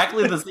that's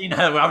exactly the scene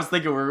I was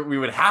thinking we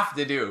would have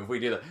to do if we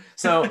do that.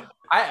 So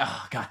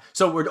oh god.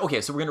 So we're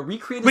gonna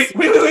recreate.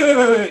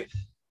 Wait.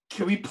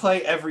 Can we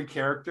play every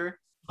character?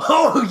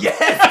 Oh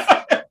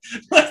yes.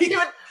 Like,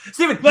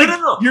 Steven, like,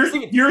 no.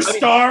 You're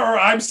Star or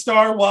I'm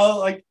Star. Well,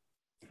 like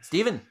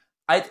Steven,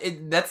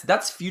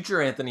 that's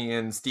future Anthony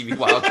and Stevie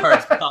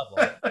Wildcard's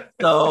problem.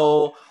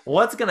 So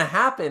what's gonna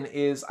happen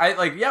is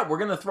we're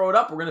gonna throw it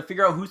up. We're gonna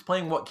figure out who's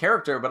playing what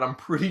character, but I'm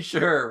pretty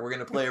sure we're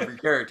gonna play every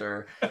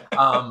character.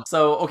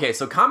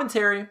 So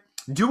commentary,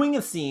 doing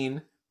a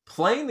scene,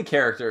 playing the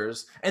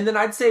characters, and then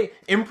I'd say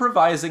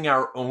improvising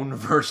our own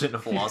version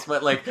of Lost.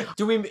 But like,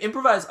 do we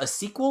improvise a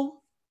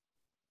sequel?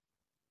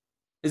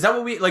 Is that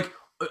what we like,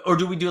 or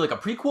do we do like a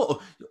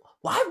prequel?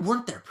 Why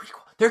weren't there prequels?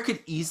 There could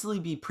easily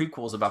be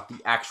prequels about the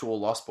actual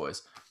Lost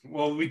Boys.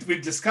 Well,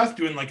 we've discussed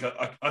doing like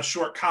a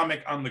short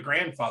comic on the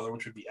grandfather,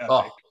 which would be epic.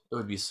 Oh, it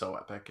would be so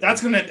epic.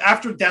 That's gonna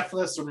after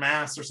Deathless or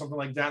Mass or something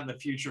like that in the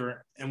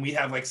future, and we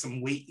have like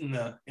some weight in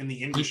the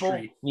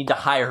industry. People need to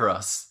hire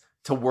us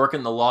to work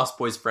in the Lost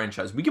Boys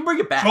franchise. We can bring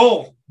it back.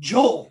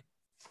 Joel,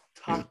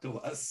 talk to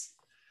us.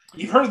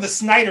 You've heard of the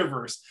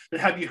Snyderverse, but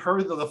have you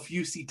heard of the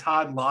LaFusey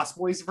Todd Lost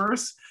Boys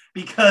verse?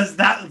 Because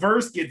that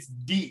verse gets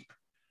deep.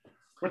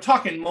 We're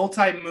talking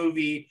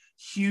multi-movie,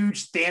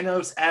 huge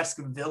Thanos-esque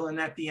villain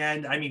at the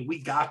end. I mean,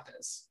 we got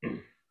this.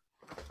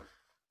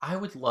 I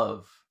would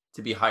love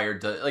to be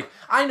hired to, like,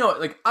 I know,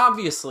 like,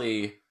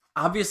 obviously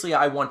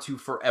I want to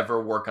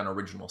forever work on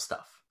original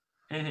stuff.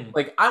 Mm-hmm.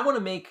 Like, I want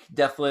to make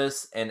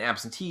Deathless and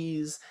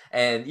Absentees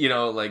and,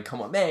 like, Come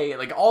What May,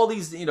 like, all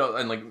these,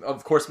 and, like,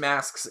 of course,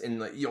 Masks and,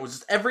 like,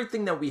 just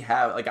everything that we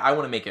have, like, I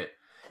want to make it.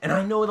 And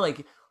I know,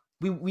 like,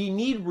 we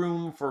need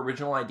room for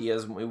original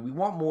ideas. We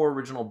want more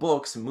original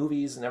books and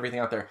movies and everything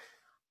out there.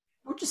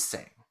 We're just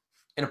saying,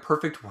 in a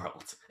perfect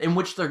world in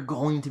which they're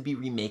going to be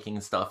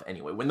remaking stuff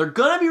anyway, when they're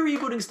going to be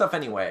rebooting stuff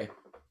anyway,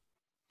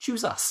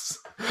 choose us.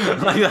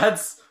 Like,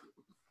 that's...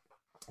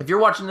 If you're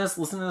watching this,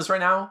 listening to this right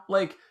now,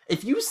 like,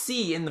 if you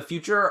see in the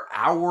future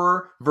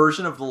our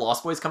version of The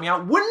Lost Boys coming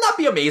out, wouldn't that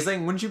be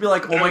amazing? Wouldn't you be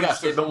like, oh my gosh,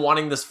 they've been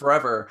wanting this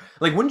forever?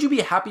 Like, wouldn't you be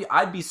happy?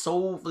 I'd be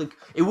so, like,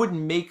 it would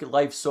make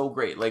life so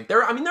great. Like,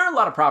 there are a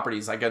lot of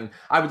properties I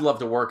would love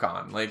to work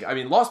on. Like, I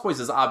mean, Lost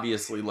Boys is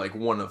obviously, like,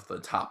 one of the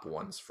top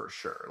ones for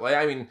sure. Like,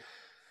 I mean,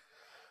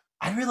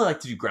 I'd really like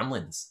to do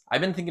Gremlins.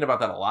 I've been thinking about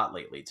that a lot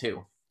lately,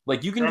 too.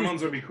 Like,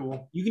 Gremlins would be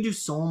cool. You can do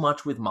so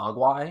much with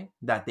Mogwai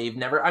that they've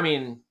never,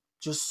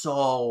 just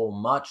so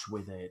much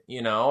with it,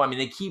 I mean,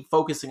 they keep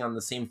focusing on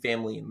the same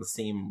family and the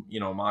same,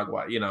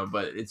 Mogwai,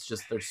 but it's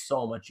just, there's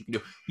so much you can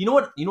do. You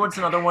know what's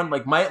another one?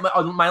 Like my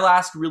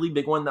last really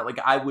big one that like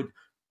I would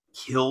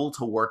kill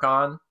to work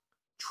on,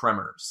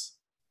 Tremors.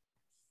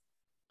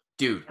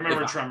 Dude. I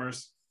remember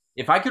Tremors.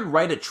 if I could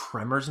write a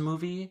Tremors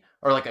movie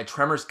or like a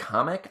Tremors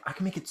comic, I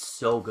can make it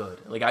so good.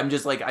 Like I'm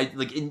just like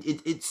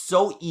it's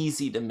so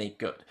easy to make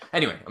good.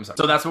 Anyway, I'm sorry.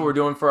 So that's what we're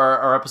doing for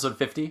our episode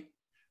 50.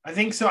 I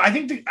think so. I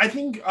think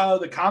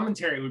the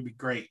commentary would be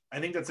great. I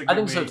think that's a good I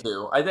think so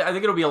too. I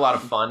think it'll be a lot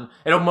of fun.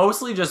 It'll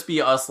mostly just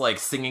be us like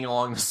singing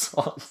along the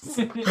songs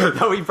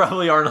that we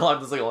probably aren't allowed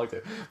to sing along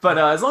to. But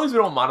as long as we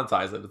don't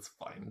monetize it, it's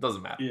fine. It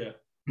doesn't matter. Yeah.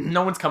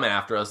 No one's coming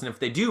after us, and if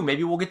they do,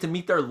 maybe we'll get to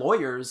meet their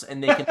lawyers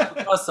and they can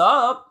hook us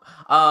up.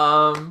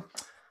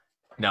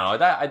 No,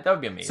 that would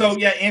be amazing. So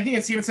yeah, Anthony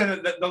and Steven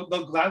said that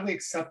they'll gladly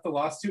accept the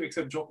lawsuit,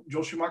 except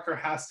Joel Schumacher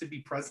has to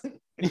be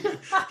present.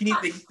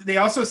 They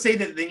also say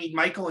that they need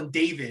Michael and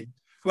David,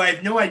 who I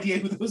have no idea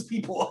who those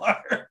people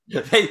are.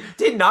 They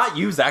did not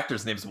use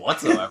actors' names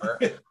whatsoever.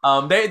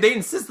 They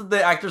insist that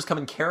the actors come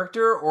in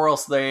character, or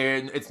else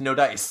it's no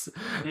dice.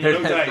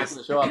 No dice.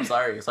 To show up.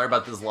 Sorry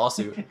about this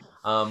lawsuit.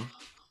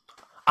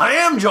 I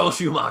am Joel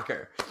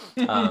Schumacher.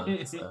 Do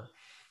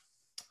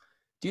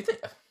you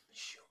think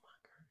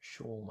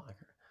Schumacher?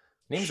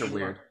 Names are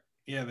weird.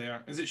 Yeah, they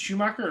are. Is it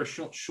Schumacher or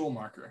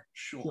Schulmacher?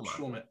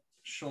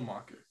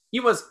 Schulmacher. He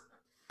was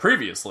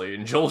previously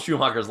in Joel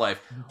Schumacher's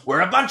life.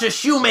 We're a bunch of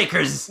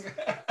shoemakers.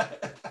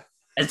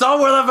 It's all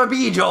we'll ever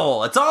be,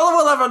 Joel. It's all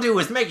we'll ever do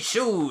is make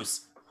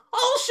shoes.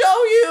 I'll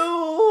show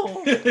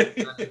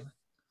you.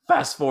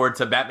 Fast forward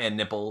to Batman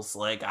nipples.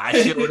 Like, I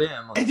showed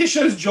him. It just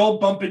shows Joel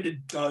bump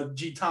into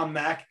G. Tom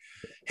Mac.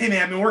 Hey,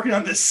 man, I've been working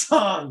on this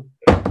song.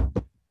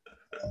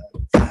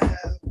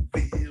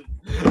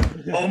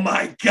 Oh,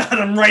 my God.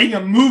 I'm writing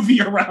a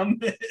movie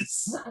around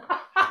this.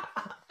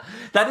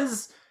 That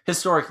is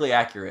historically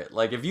accurate.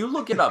 Like, if you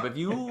look it up, if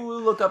you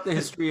look up the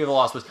history of the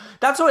Lost Boys,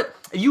 that's what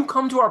you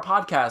come to our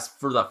podcast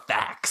for, the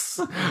facts.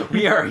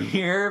 We are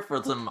here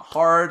for some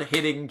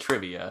hard-hitting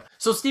trivia.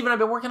 So, Steven, I've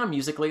been working on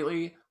music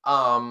lately.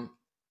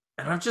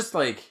 And I'm just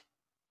like,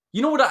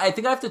 you know what? I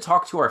think I have to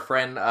talk to our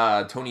friend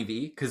Tony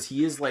V, because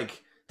he is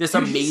like this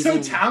amazing. He's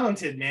so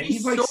talented, man.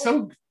 He's like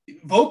so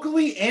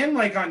vocally and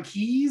like on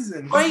keys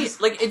and right.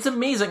 Like it's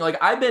amazing. Like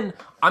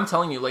I'm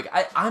telling you, like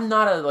I'm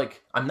not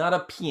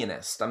a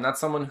pianist. I'm not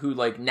someone who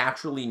like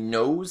naturally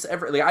knows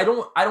every. Like I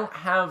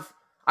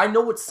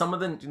know what some of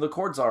the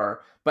chords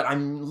are, but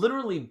I'm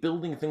literally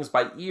building things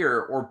by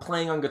ear or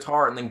playing on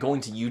guitar and then going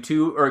to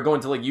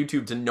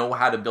YouTube to know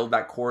how to build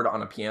that chord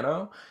on a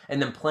piano and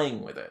then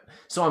playing with it.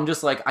 So I'm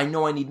just like, I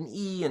know I need an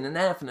E and an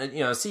F and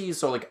a C.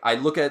 So like I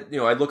look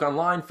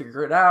online,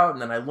 figure it out,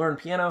 and then I learn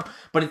piano.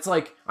 But it's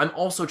like, I'm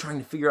also trying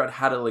to figure out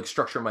how to like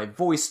structure my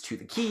voice to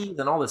the keys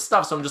and all this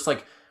stuff. So I'm just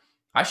like,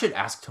 I should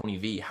ask Tony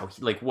V how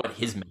he like what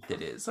his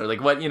method is, or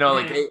like what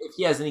like if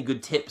he has any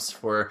good tips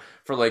for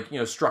like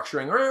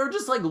structuring or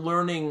just like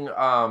learning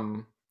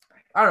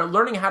I don't know,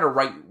 learning how to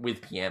write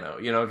with piano,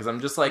 because I'm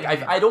just like I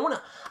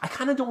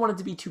kind of don't want it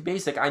to be too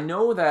basic. I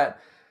know that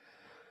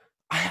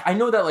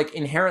like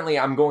inherently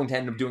I'm going to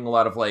end up doing a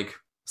lot of like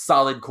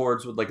solid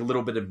chords with like a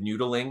little bit of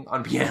noodling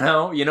on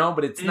piano,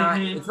 but it's not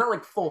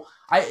like full.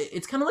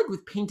 It's kind of like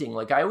with painting.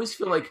 Like I always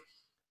feel like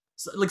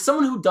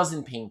someone who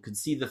doesn't paint could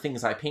see the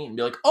things I paint and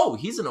be like, oh,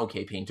 he's an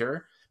okay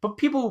painter. But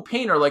people who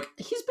paint are like,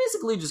 he's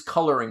basically just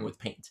coloring with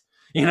paint.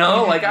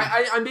 Like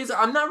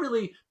I'm not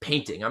really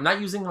painting. I'm not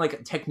using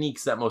like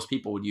techniques that most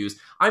people would use.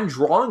 I'm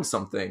drawing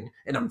something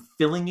and I'm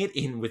filling it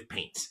in with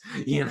paint,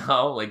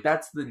 like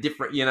that's the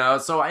different,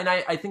 so, and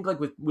I think like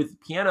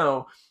with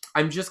piano,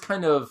 I'm just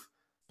kind of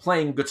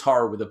playing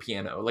guitar with a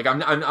piano. Like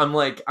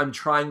I'm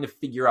trying to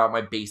figure out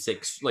my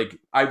basics. Like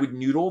I would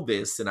noodle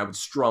this and I would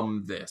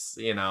strum this,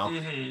 So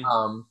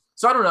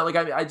I don't know. Like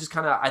I just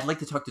I'd like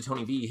to talk to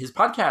Tony V. His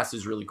podcast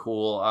is really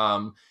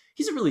cool.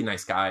 He's a really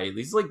nice guy.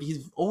 He's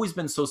always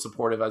been so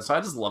supportive. So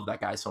I just love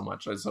that guy so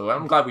much. So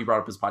I'm glad we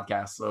brought up his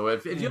podcast. So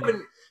if you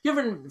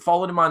haven't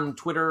followed him on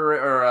Twitter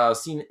or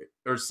seen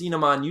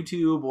him on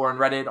YouTube or on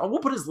Reddit, we'll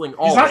put his link.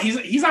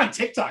 He's on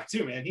TikTok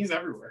too, man. He's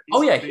everywhere.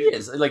 He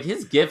is. Like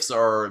his GIFs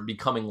are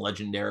becoming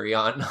legendary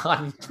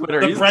on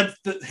Twitter.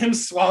 Him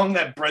swallowing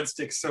that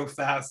breadstick so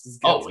fast is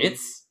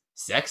it's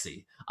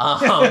sexy.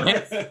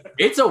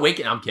 It's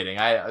awakening. I'm kidding.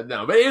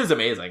 But it is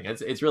amazing.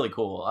 It's really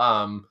cool.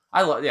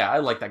 I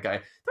like that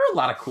guy. There are a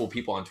lot of cool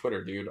people on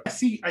Twitter, dude. I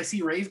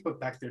see Ray's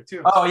book back there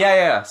too. Oh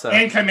yeah. So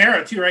and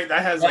Chimera too, right?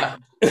 That has like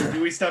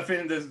Dewey stuff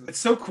in it. It's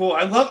so cool.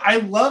 I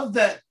love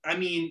that. I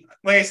mean,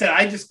 like I said,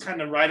 I just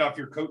kind of ride off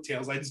your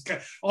coattails. I just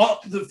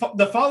all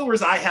the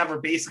followers I have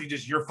are basically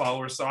just your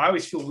followers, so I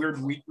always feel weird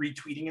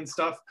retweeting and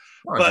stuff.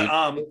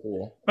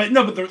 Cool. But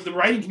the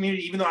writing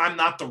community, even though I'm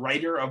not the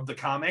writer of the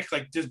comic,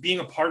 like just being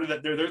a part of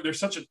that, they're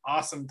such an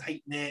awesome,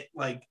 tight knit,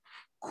 like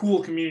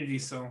cool community.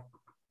 So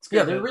it's good.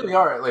 Yeah, they really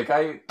are. Like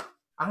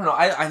I don't know.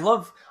 I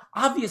love.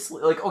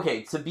 Obviously, like,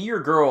 okay, To Be Your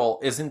Girl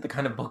isn't the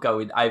kind of book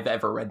I've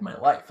ever read in my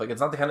life. Like, it's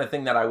not the kind of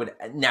thing that I would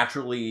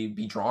naturally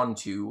be drawn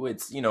to.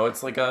 It's,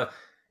 it's like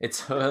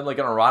like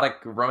an erotic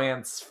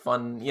romance,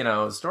 fun,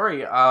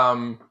 story.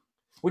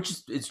 Which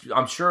is,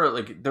 I'm sure,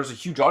 like, there's a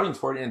huge audience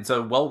for it, and it's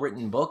a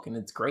well-written book, and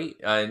it's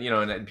great.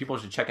 And people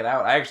should check it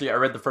out. I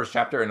read the first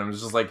chapter, and I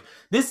was just like,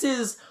 this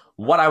is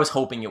what I was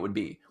hoping it would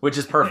be, which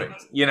is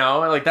perfect. You know,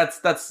 like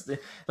that's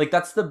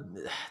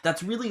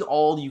really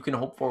all you can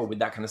hope for with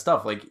that kind of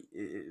stuff. Like,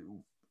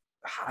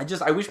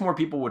 I wish more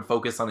people would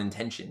focus on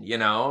intention, you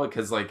know,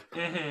 because like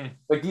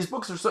these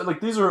books are so,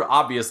 like, these are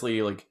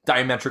obviously like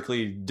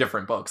diametrically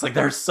different books. Like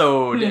they're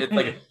so it's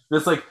like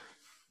this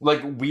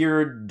like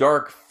weird,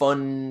 dark,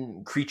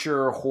 fun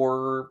creature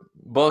horror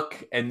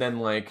book, and then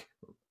like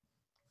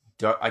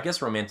I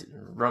guess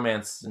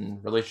romance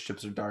and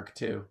relationships are dark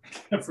too.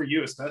 For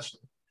you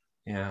especially.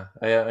 Yeah,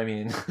 I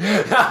mean,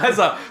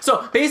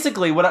 so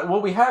basically,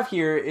 what we have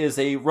here is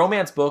a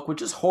romance book,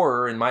 which is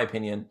horror in my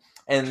opinion,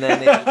 and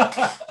then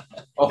a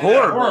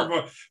horror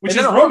book, which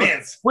is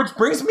romance, which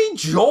brings me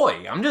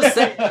joy. I'm just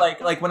saying,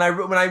 like when I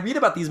read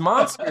about these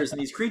monsters and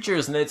these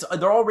creatures, and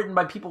they're all written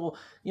by people,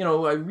 you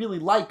know, I really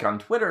like on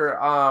Twitter.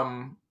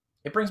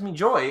 It brings me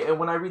joy, and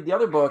when I read the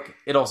other book,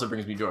 it also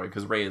brings me joy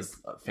because Ray is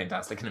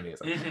fantastic and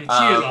amazing. She is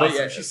awesome.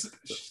 Yeah,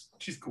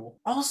 she's cool.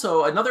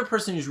 Also, another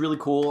person who's really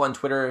cool on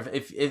Twitter,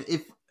 if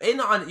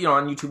on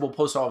YouTube, we'll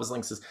post all of his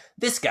links. Is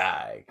this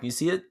guy? Can you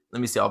see it?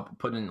 Let me see. I'll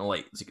put it in the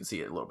light so you can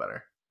see it a little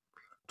better.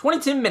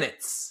 22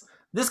 minutes.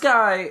 This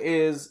guy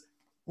is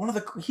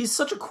he's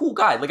such a cool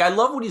guy. Like, I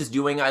love what he's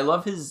doing. I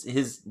love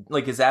his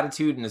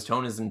attitude and his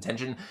tone, his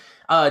intention.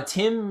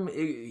 Tim,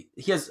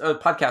 he has a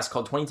podcast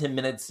called 2010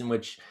 Minutes in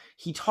which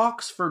he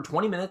talks for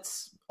 20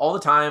 minutes all the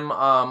time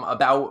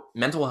about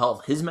mental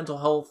health, his mental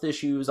health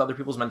issues, other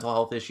people's mental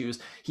health issues.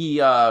 He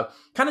kind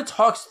of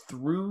talks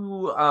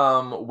through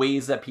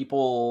ways that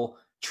people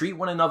treat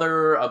one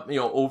another,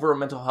 over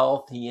mental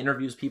health. He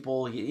interviews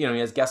people. He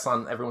has guests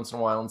on every once in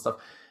a while and stuff.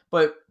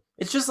 But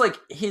it's just like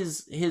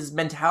his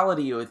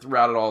mentality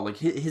throughout it all, like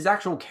his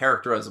actual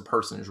character as a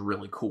person is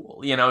really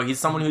cool. You know, he's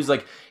someone who's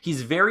like,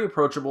 he's very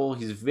approachable.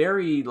 He's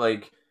very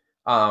like,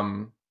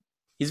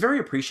 he's very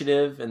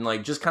appreciative and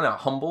like just kind of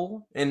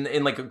humble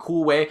in like a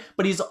cool way,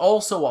 but he's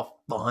also a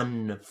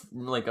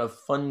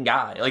fun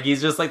guy. Like,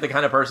 he's just like the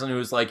kind of person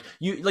who's like,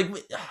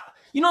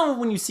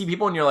 when you see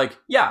people and you're like,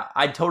 yeah,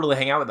 I'd totally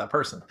hang out with that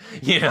person.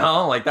 You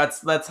know, like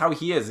that's how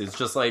he is. It's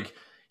just like,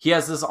 he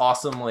has this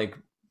awesome like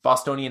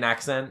Bostonian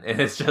accent,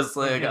 and it's just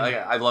like,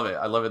 I love it.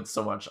 I love it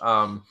so much.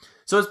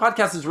 So his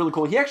podcast is really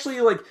cool. He actually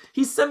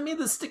he sent me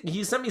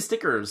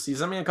stickers. He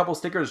sent me a couple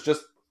stickers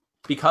just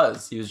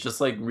because he was just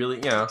like really,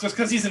 just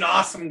because he's an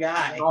awesome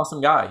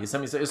guy. He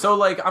sent me so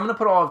like, I'm gonna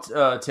put all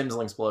of Tim's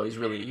links below. He's a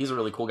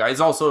really cool guy.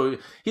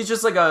 He's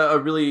just like a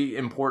really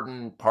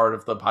important part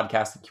of the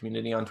podcasting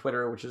community on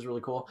Twitter, which is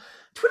really cool.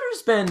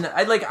 Twitter's been,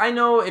 I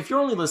know if you're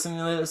only listening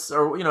to this,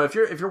 or if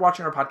you're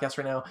watching our podcast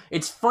right now,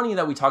 it's funny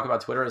that we talk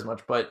about Twitter as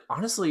much, but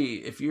honestly,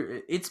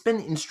 it's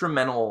been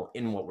instrumental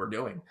in what we're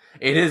doing.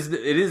 It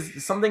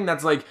is something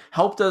that's like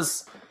helped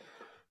us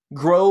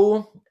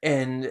grow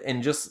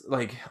and just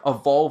like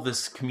evolve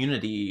this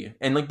community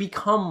and like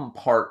become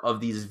part of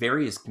these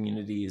various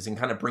communities and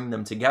kind of bring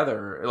them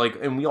together, like,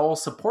 and we all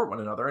support one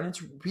another, and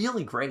it's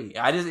really great.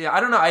 I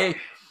don't know,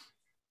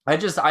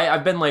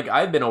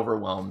 I've been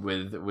overwhelmed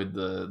with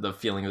the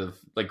feeling of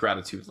like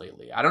gratitude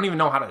lately. I don't even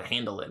know how to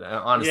handle it,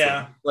 honestly.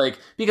 Yeah. Like,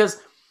 because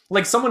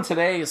like someone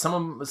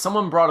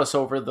brought us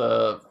over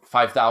the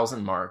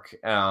 5,000 mark,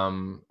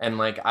 and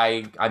like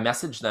I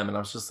messaged them and I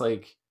was just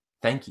like,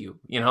 thank you,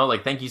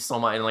 like, thank you so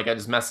much. And like, I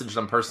just messaged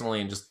them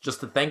personally and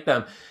just to thank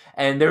them.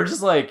 And they're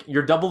just like,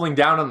 you're doubling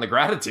down on the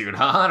gratitude,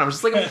 huh? And I'm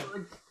just like,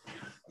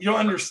 you don't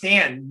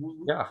understand.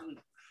 Yeah.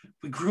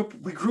 We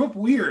grew up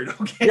weird.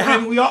 Okay. Yeah. I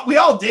mean, we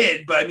all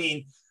did. But I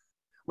mean,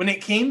 when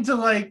it came to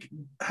like,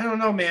 I don't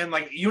know, man,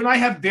 like you and I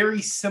have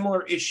very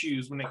similar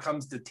issues when it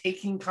comes to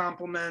taking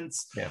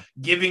compliments,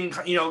 giving,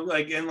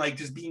 and like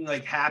just being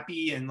like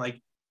happy and like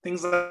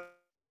things like,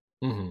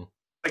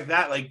 like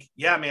that. Like,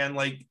 yeah, man,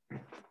 like,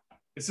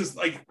 it's just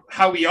like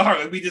how we are.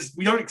 Like,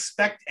 we don't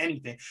expect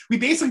anything. We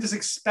basically just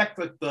expect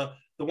like the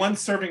one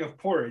serving of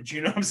porridge,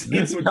 you know what I'm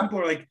saying? So when people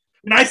are like,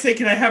 when I say,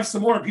 can I have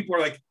some more? And people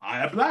are like, I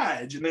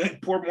oblige. And they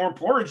pour more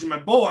porridge in my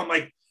bowl. I'm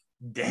like,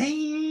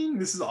 dang,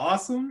 this is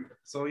awesome.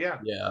 So yeah.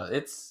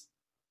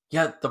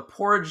 Yeah, the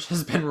porridge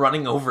has been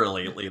running over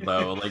lately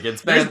though. Like,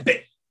 it's been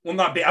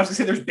not bacon. I was gonna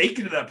say there's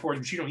bacon in that porridge,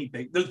 but you don't eat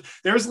bacon.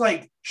 There's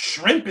like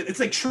shrimp. It's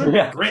like shrimp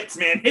and grits,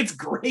 man. It's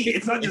great.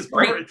 It's not just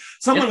porridge.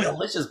 It's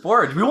delicious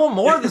porridge. We want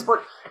more of this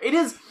porridge. It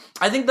is.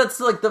 I think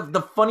that's like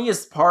the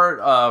funniest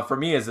part for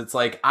me is it's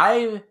like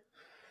I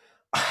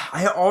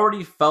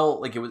already felt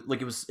like it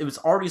was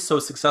already so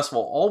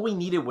successful. All we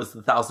needed was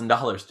the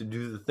 $1,000 to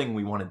do the thing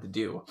we wanted to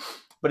do.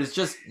 But it's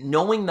just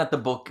knowing that the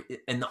book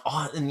and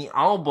the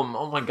album,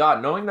 oh my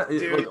god, knowing that,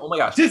 dude, like, oh my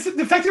gosh, just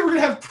the fact that we're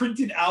gonna have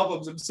printed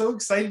albums. I'm so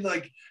excited to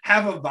like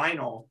have a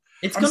vinyl.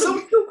 It's gonna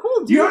be so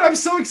cool, dude. You know what I'm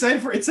so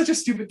excited for? It's such a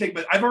stupid thing,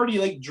 but I've already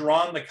like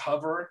drawn the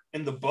cover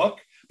in the book.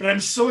 But I'm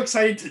so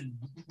excited to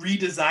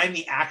redesign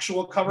the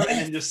actual cover and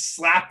then just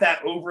slap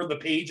that over the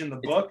page in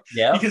the book.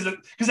 Yeah, because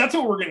that's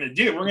what we're gonna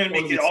do. We're gonna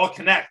make it all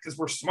connect because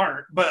we're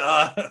smart.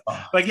 But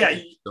like, yeah,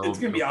 it's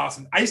gonna be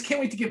awesome. I just can't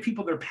wait to give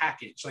people their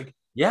package. Like,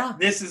 yeah,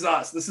 this is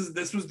us. This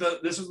was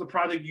the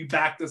project you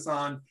backed us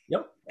on.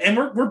 Yep. And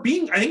we're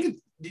being, I think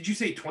did you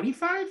say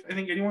 25? I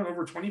think anyone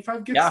over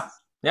 25 gets.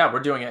 Yeah, we're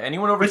doing it.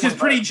 Anyone over, which 25? Is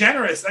pretty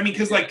generous. I mean,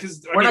 because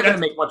we're not going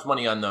to make much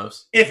money on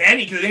those, if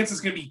any, because the answer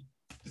is going to be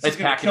it's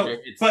packaging.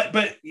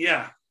 But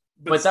yeah.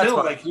 But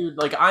still, that's fine, dude.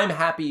 Like, I'm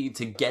happy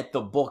to get the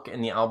book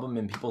and the album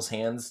in people's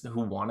hands who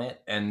want it,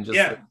 and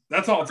just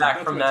that's all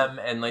back from them,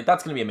 and like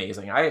that's gonna be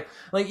amazing.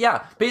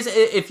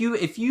 Basically, if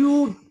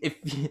you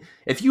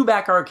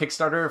back our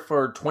Kickstarter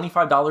for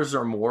 $25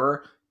 or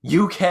more,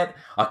 you get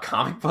a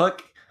comic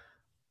book,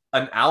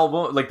 an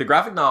album, like the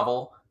graphic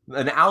novel,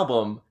 an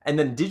album, and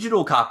then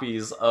digital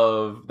copies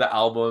of the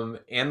album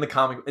and the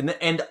comic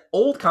and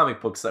old comic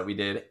books that we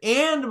did,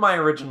 and my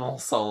original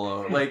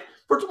solo, like.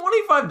 For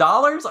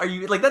 $25, are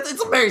you like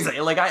it's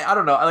amazing? Like I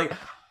don't know.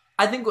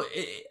 I think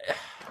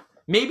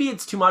maybe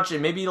it's too much,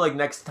 and maybe like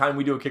next time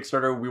we do a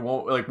Kickstarter, we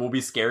won't we'll be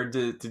scared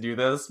to do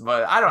this.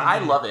 But I don't. I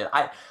love it.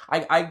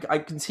 I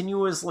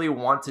continuously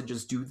want to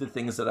just do the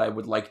things that I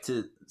would like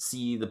to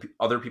see the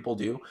other people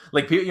do.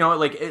 Like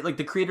like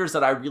the creators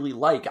that I really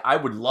like. I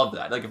would love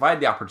that. Like if I had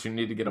the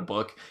opportunity to get a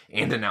book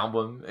and an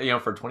album,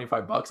 for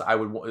 $25, I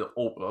would.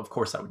 Of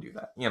course, I would do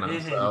that.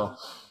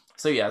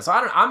 So yeah,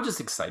 I'm just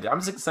excited. I'm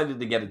just excited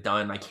to get it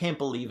done. I can't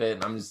believe it.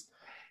 And I'm just,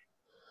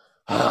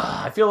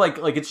 I feel like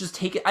it's just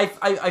taking. I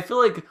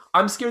feel like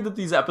I'm scared that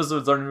these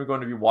episodes aren't even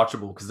going to be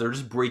watchable because they're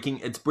just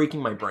breaking. It's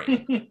breaking my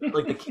brain.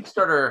 Like the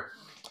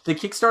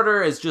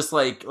Kickstarter is just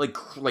like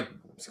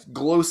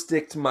glow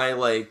sticked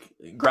my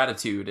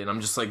gratitude, and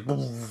I'm just like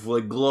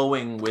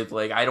glowing with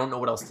I don't know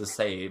what else to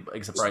say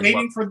except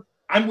for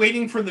I'm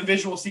waiting for the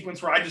visual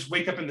sequence where I just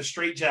wake up in the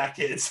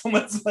straitjacket and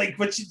someone's like,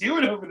 "What you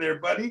doing over there,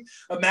 buddy?"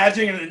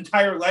 Imagining an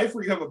entire life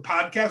where you have a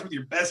podcast with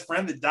your best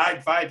friend that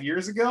died 5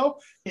 years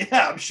ago.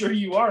 Yeah, I'm sure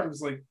you are. I'm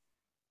just like,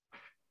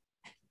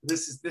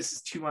 this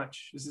is too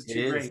much. This is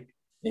too great.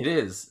 It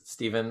is,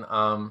 Stephen.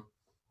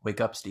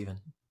 Wake up, Stephen.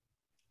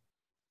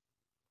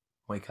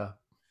 Wake up.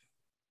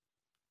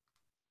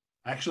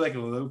 Actually,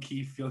 low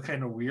key feel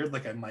kind of weird.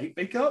 Like I might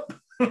wake up.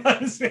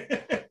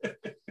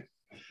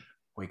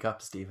 Wake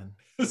up, Stephen.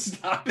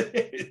 Stop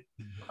it.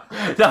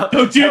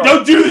 Don't do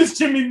this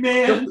to me,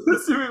 man. Don't do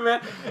this to me,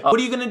 man. What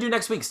are you going to do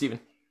next week, Stephen?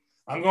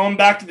 I'm going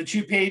back to the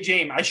 2-page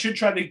aim. I should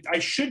try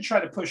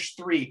to push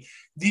 3.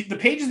 The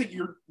pages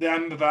that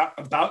I'm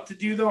about to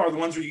do though are the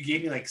ones where you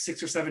gave me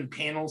 6 or 7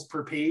 panels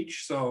per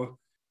page. So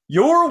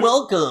you're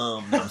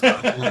welcome.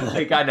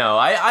 I know.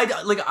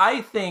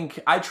 I think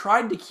I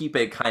tried to keep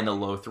it kind of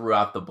low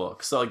throughout the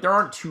book. So there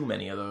aren't too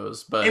many of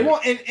those, but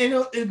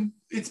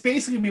it's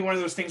basically gonna be one of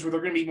those things where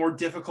they're gonna be more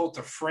difficult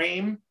to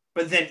frame,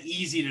 but then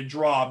easy to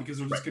draw because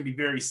they're just gonna be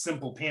very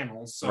simple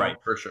panels. So right,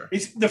 for sure.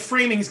 The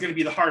framing is gonna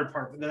be the hard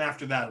part, but then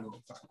after that it'll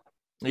be fun.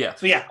 Yeah.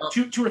 So yeah,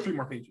 2 or 3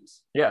 more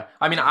pages. Yeah.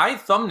 I mean, I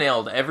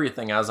thumbnailed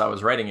everything as I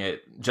was writing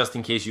it, just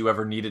in case you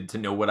ever needed to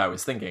know what I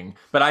was thinking.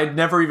 But I'd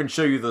never even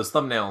show you those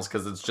thumbnails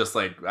because it's just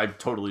I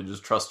totally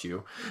just trust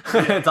you.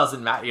 It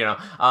doesn't matter,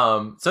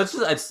 So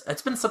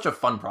it's been such a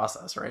fun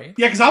process, right?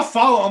 Yeah, because I'll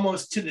follow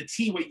almost to the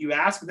T what you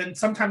ask, but then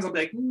sometimes I'll be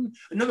like,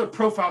 another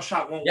profile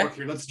shot won't work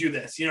here. Let's do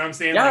this. You know what I'm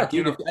saying? Yeah,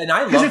 dude. And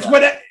I love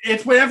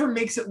it's whatever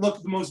makes it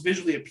look the most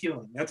visually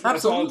appealing. That's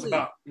what all it's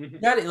about. Mm-hmm.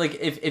 Yeah,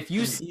 if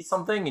you see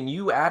something and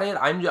you add it,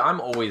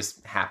 I'm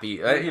always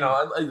happy.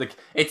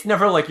 It's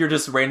never you're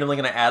just randomly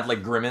gonna add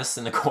Grimace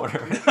in the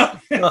corner.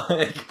 I'm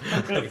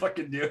gonna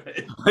fucking do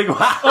it.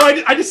 Wow.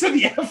 Oh, I just said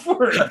the F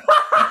word.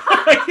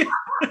 I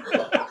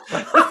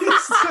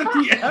just said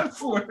the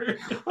F word.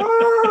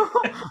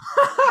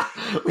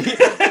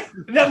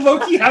 That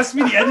low-key has to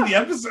be the end of the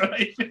episode,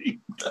 I think.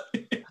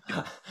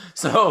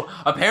 So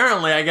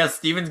apparently, I guess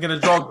Steven's gonna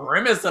draw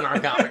Grimace in our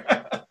comic.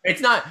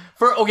 It's not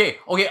for okay.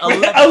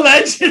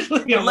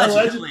 Allegedly,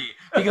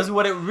 because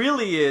what it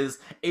really is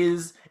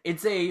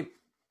it's a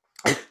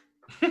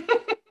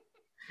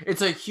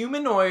it's a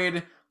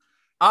humanoid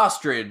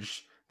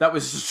ostrich that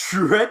was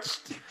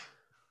stretched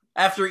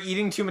after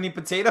eating too many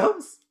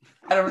potatoes.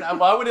 I don't know.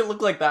 Why would it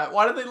look like that?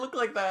 Why do they look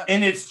like that?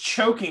 And it's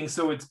choking,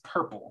 so it's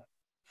purple.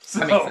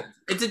 That makes sense.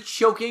 It's a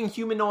choking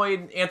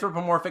humanoid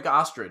anthropomorphic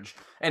ostrich,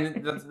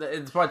 and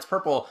that's why it's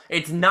purple.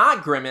 It's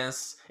not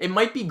Grimace. It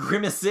might be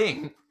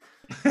grimacing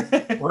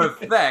or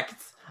effect.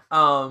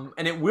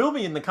 And it will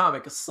be in the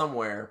comic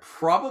somewhere,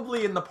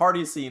 probably in the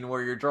party scene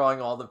where you're drawing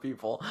all the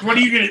people. What are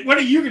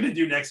you gonna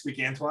do next week,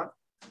 Antoine?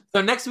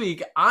 So next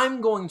week,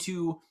 I'm going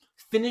to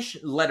finish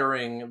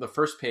lettering the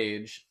first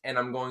page, and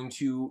I'm going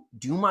to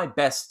do my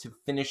best to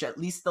finish at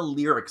least the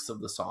lyrics of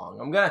the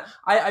song.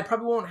 I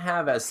probably won't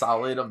have as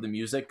solid of the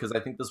music because I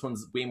think this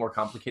one's way more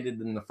complicated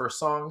than the first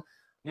song.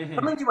 Mm-hmm.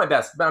 I'm going to do my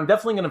best, but I'm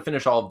definitely going to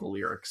finish all of the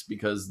lyrics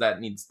because that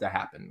needs to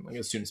happen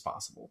as soon as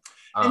possible.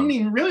 I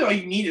mean, really all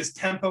you need is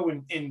tempo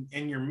and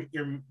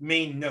your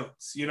main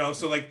notes,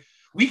 So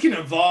we can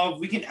evolve,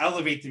 we can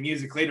elevate the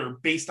music later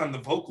based on the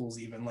vocals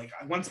even.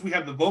 Once we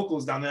have the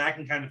vocals down, then I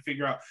can kind of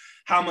figure out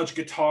how much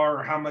guitar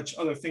or how much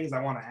other things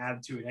I want to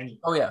add to it anyway.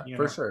 Oh yeah,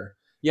 for sure.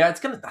 Yeah,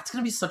 that's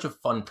gonna be such a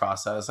fun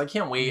process. I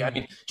can't wait. I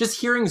mean, just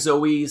hearing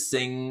Zoe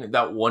sing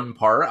that one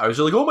part, I was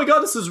just like, oh my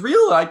god, this is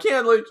real. I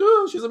can't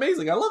oh, she's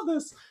amazing. I love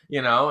this.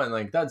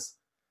 And that's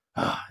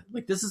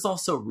like this is all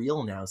so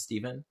real now,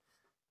 Steven.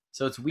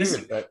 So it's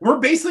weird. We're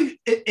basically,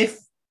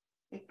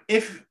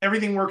 if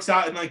everything works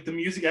out and like the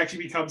music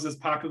actually becomes as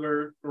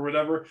popular or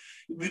whatever,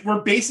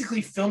 we're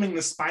basically filming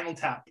the Spinal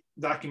Tap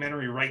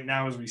documentary right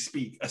now as we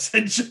speak.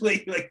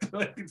 Essentially, like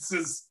it's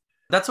just.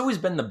 That's always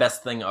been the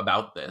best thing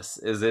about this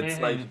is it's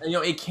like, you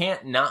know, it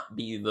can't not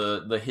be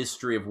the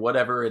history of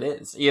whatever it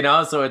is, you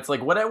know? So it's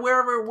like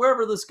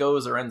wherever this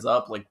goes or ends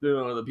up, like, you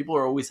know, the people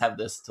will always have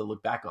this to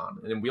look back on,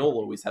 and we'll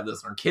always have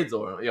this, and our kids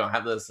will, you know,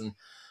 have this, and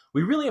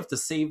we really have to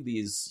save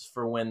these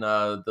for when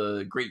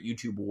the great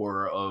YouTube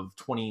war of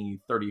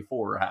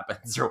 2034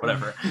 happens or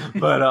whatever.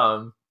 But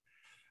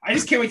I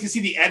just can't wait to see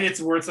the edits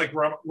where it's like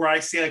where I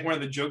say like one of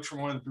the jokes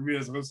from one of the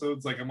previous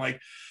episodes, like I'm like,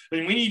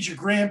 we need your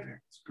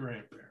grandparents.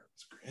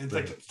 And it's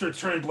like it starts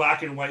turning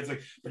black and white. It's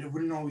like, but it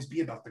wouldn't always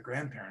be about the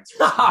grandparents.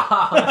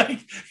 Like,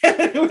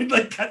 it would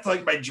like cut to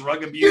like my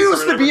drug abuse. You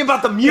used to be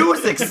about the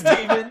music,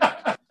 Steven.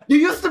 You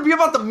used to be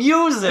about the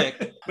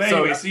music. But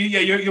anyway, so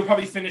you'll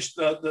probably finish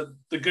the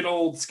good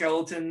old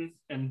skeleton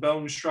and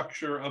bone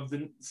structure of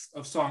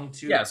song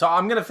 2. Yeah, so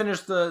I'm gonna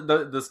finish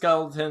the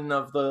skeleton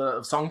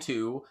of song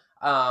 2.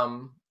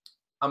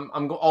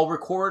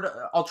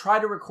 I'll try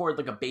to record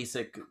like a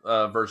basic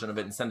version of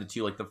it and send it to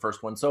you like the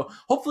first one. So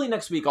hopefully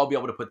next week I'll be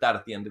able to put that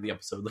at the end of the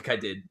episode like I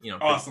did, you know.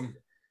 Awesome.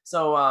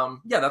 So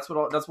yeah, that's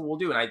what we'll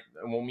do, and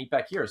we'll meet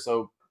back here.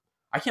 So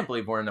I can't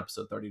believe we're in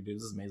episode 30, dude.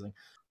 This is amazing.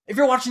 If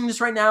you're watching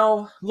this right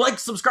now, like,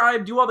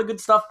 subscribe, do all the good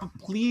stuff, but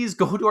please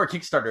go to our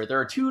Kickstarter. There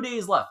are 2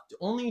 days left.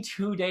 Only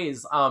 2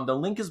 days. The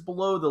link is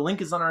below. The link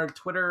is on our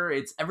Twitter.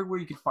 It's everywhere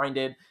you can find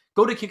it.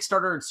 Go to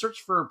Kickstarter and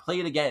search for Play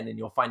It Again, and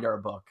you'll find our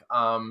book.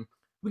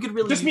 We could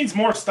really. It just means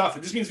more stuff.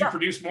 It just means we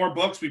produce more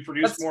books, we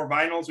produce more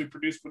vinyls, we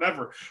produce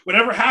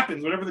whatever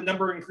happens, whatever the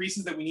number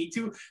increases that we need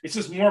to. It's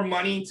just more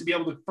money to be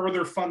able to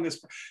further fund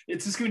this.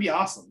 It's just going to be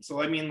awesome.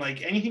 So I mean,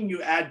 like anything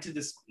you add to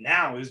this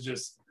now is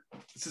just.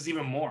 This is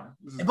even more.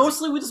 And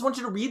mostly, we just want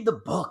you to read the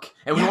book,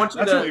 and we want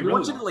you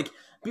to like.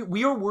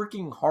 We are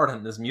working hard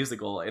on this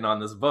musical and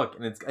on this book,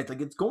 and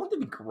it's going to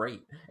be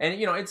great. And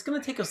you know, it's going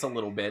to take us a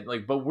little bit,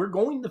 like, but we're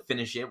going to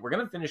finish it. We're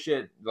going to finish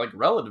it like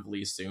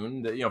relatively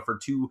soon. You know, for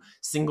 2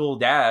 single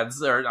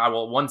dads, or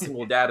one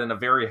single dad and a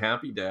very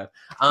happy dad.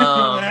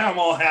 I'm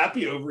all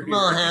happy over here.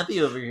 I'm all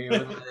happy over here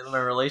with my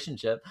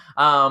relationship.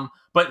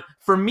 But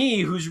for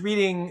me, who's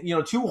reading, you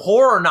know, 2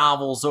 horror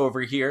novels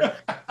over here,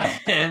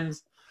 and.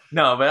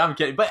 No, but I'm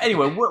kidding. But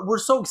anyway, we're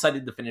so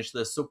excited to finish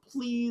this. So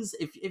please,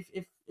 if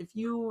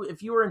you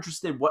are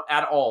interested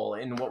at all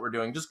in what we're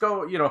doing, just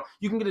go. You know,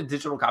 you can get a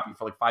digital copy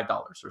for like $5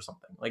 or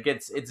something. Like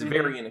it's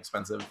very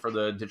inexpensive for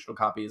the digital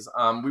copies.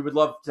 We would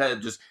love to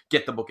just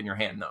get the book in your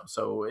hand though.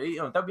 So you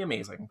know that'd be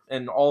amazing.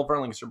 And all of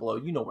our links are below.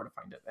 You know where to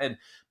find it.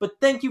 But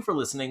thank you for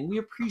listening. We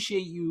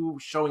appreciate you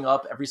showing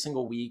up every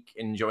single week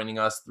and joining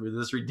us through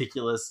this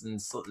ridiculous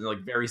and like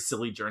very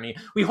silly journey.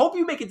 We hope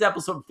you make it to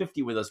episode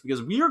 50 with us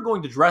because we are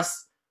going to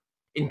dress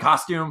in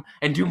costume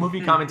and do movie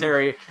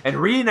commentary and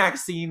reenact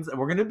scenes, and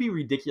we're going to be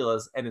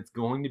ridiculous, and it's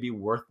going to be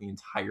worth the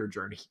entire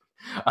journey.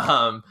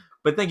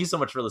 But thank you so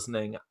much for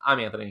listening. I'm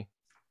Anthony.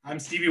 I'm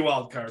Stevie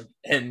Wildcard.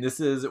 And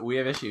this is We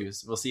Have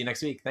Issues. We'll see you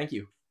next week. Thank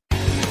you.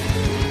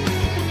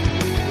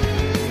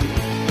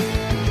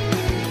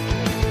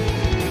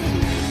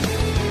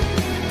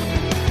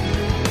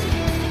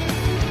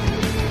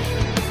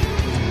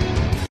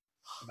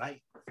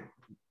 Bye.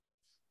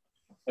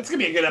 It's going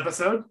to be a good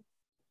episode.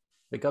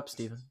 Wake up,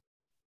 Steven.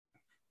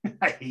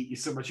 I hate you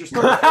so much. You're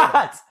still I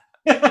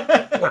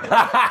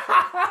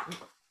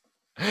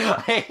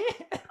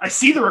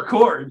see the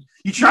record.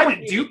 You tried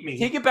to dupe me.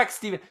 Take it back,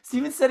 Steven.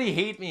 Steven said he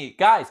hated me.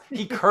 Guys,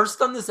 he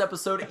cursed on this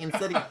episode and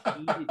said he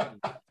hated me.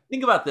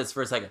 Think about this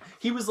for a second.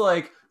 He was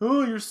like,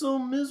 oh, you're so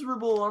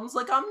miserable. I was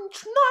like, I'm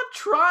not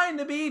trying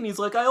to be. And he's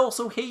like, I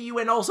also hate you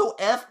and also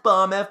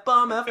F-bomb,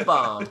 F-bomb,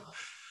 F-bomb.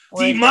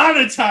 Like,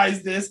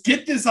 demonetize this.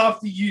 Get this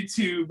off the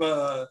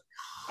YouTube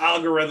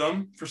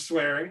algorithm for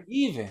swearing.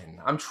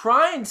 I'm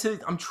trying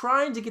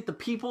to get the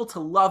people to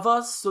love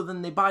us so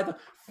then they buy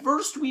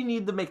first we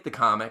need to make the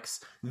comics,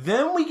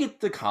 then we get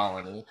the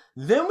colony,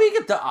 then we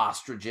get the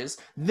ostriches,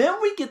 then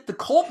we get the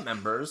cult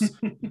members,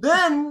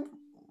 then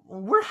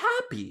we're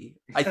happy.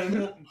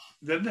 Then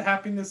the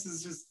happiness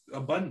is just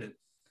abundant.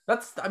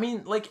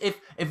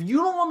 If you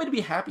don't want me to be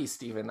happy,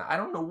 Steven, I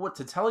don't know what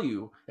to tell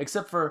you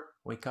except for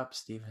wake up,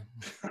 Steven.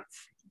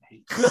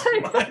 So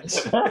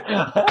much.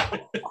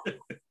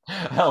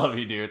 I love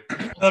you, dude.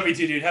 Love you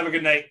too, dude. Have a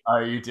good night. All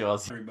right, you too. I'll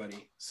see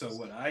everybody. So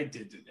what I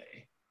did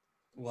today,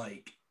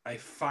 I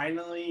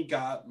finally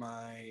got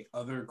my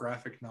other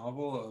graphic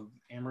novel of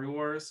Amory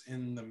Wars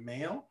in the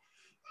mail.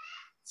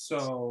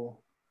 So,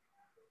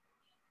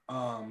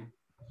 I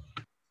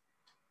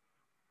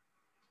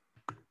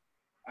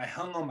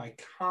hung on my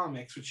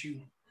comics,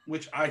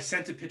 which I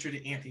sent a picture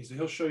to Anthony, so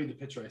he'll show you the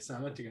picture I sent.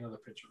 I'm gonna take another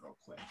picture real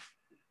quick.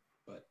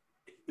 But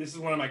this is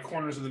one of my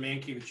corners of the man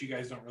cave that you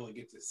guys don't really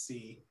get to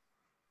see.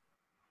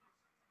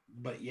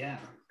 But yeah,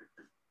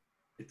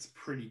 it's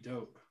pretty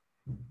dope.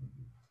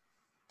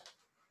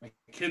 My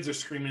kids are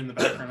screaming in the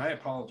background. I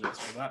apologize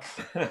for that.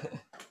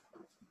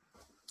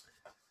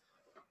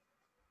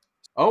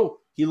 Oh,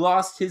 he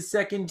lost his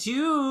second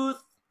tooth.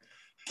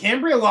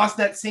 Cambria lost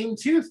that same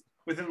tooth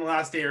within the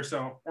last day or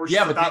so. Or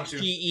yeah, but did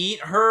she eat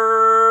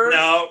her?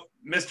 No,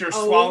 Mr.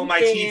 Swallow My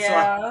Teeth.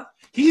 So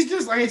he's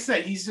just, like I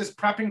said, he's just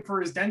prepping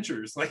for his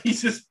dentures. Like,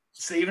 he's just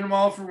saving them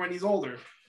all for when he's older.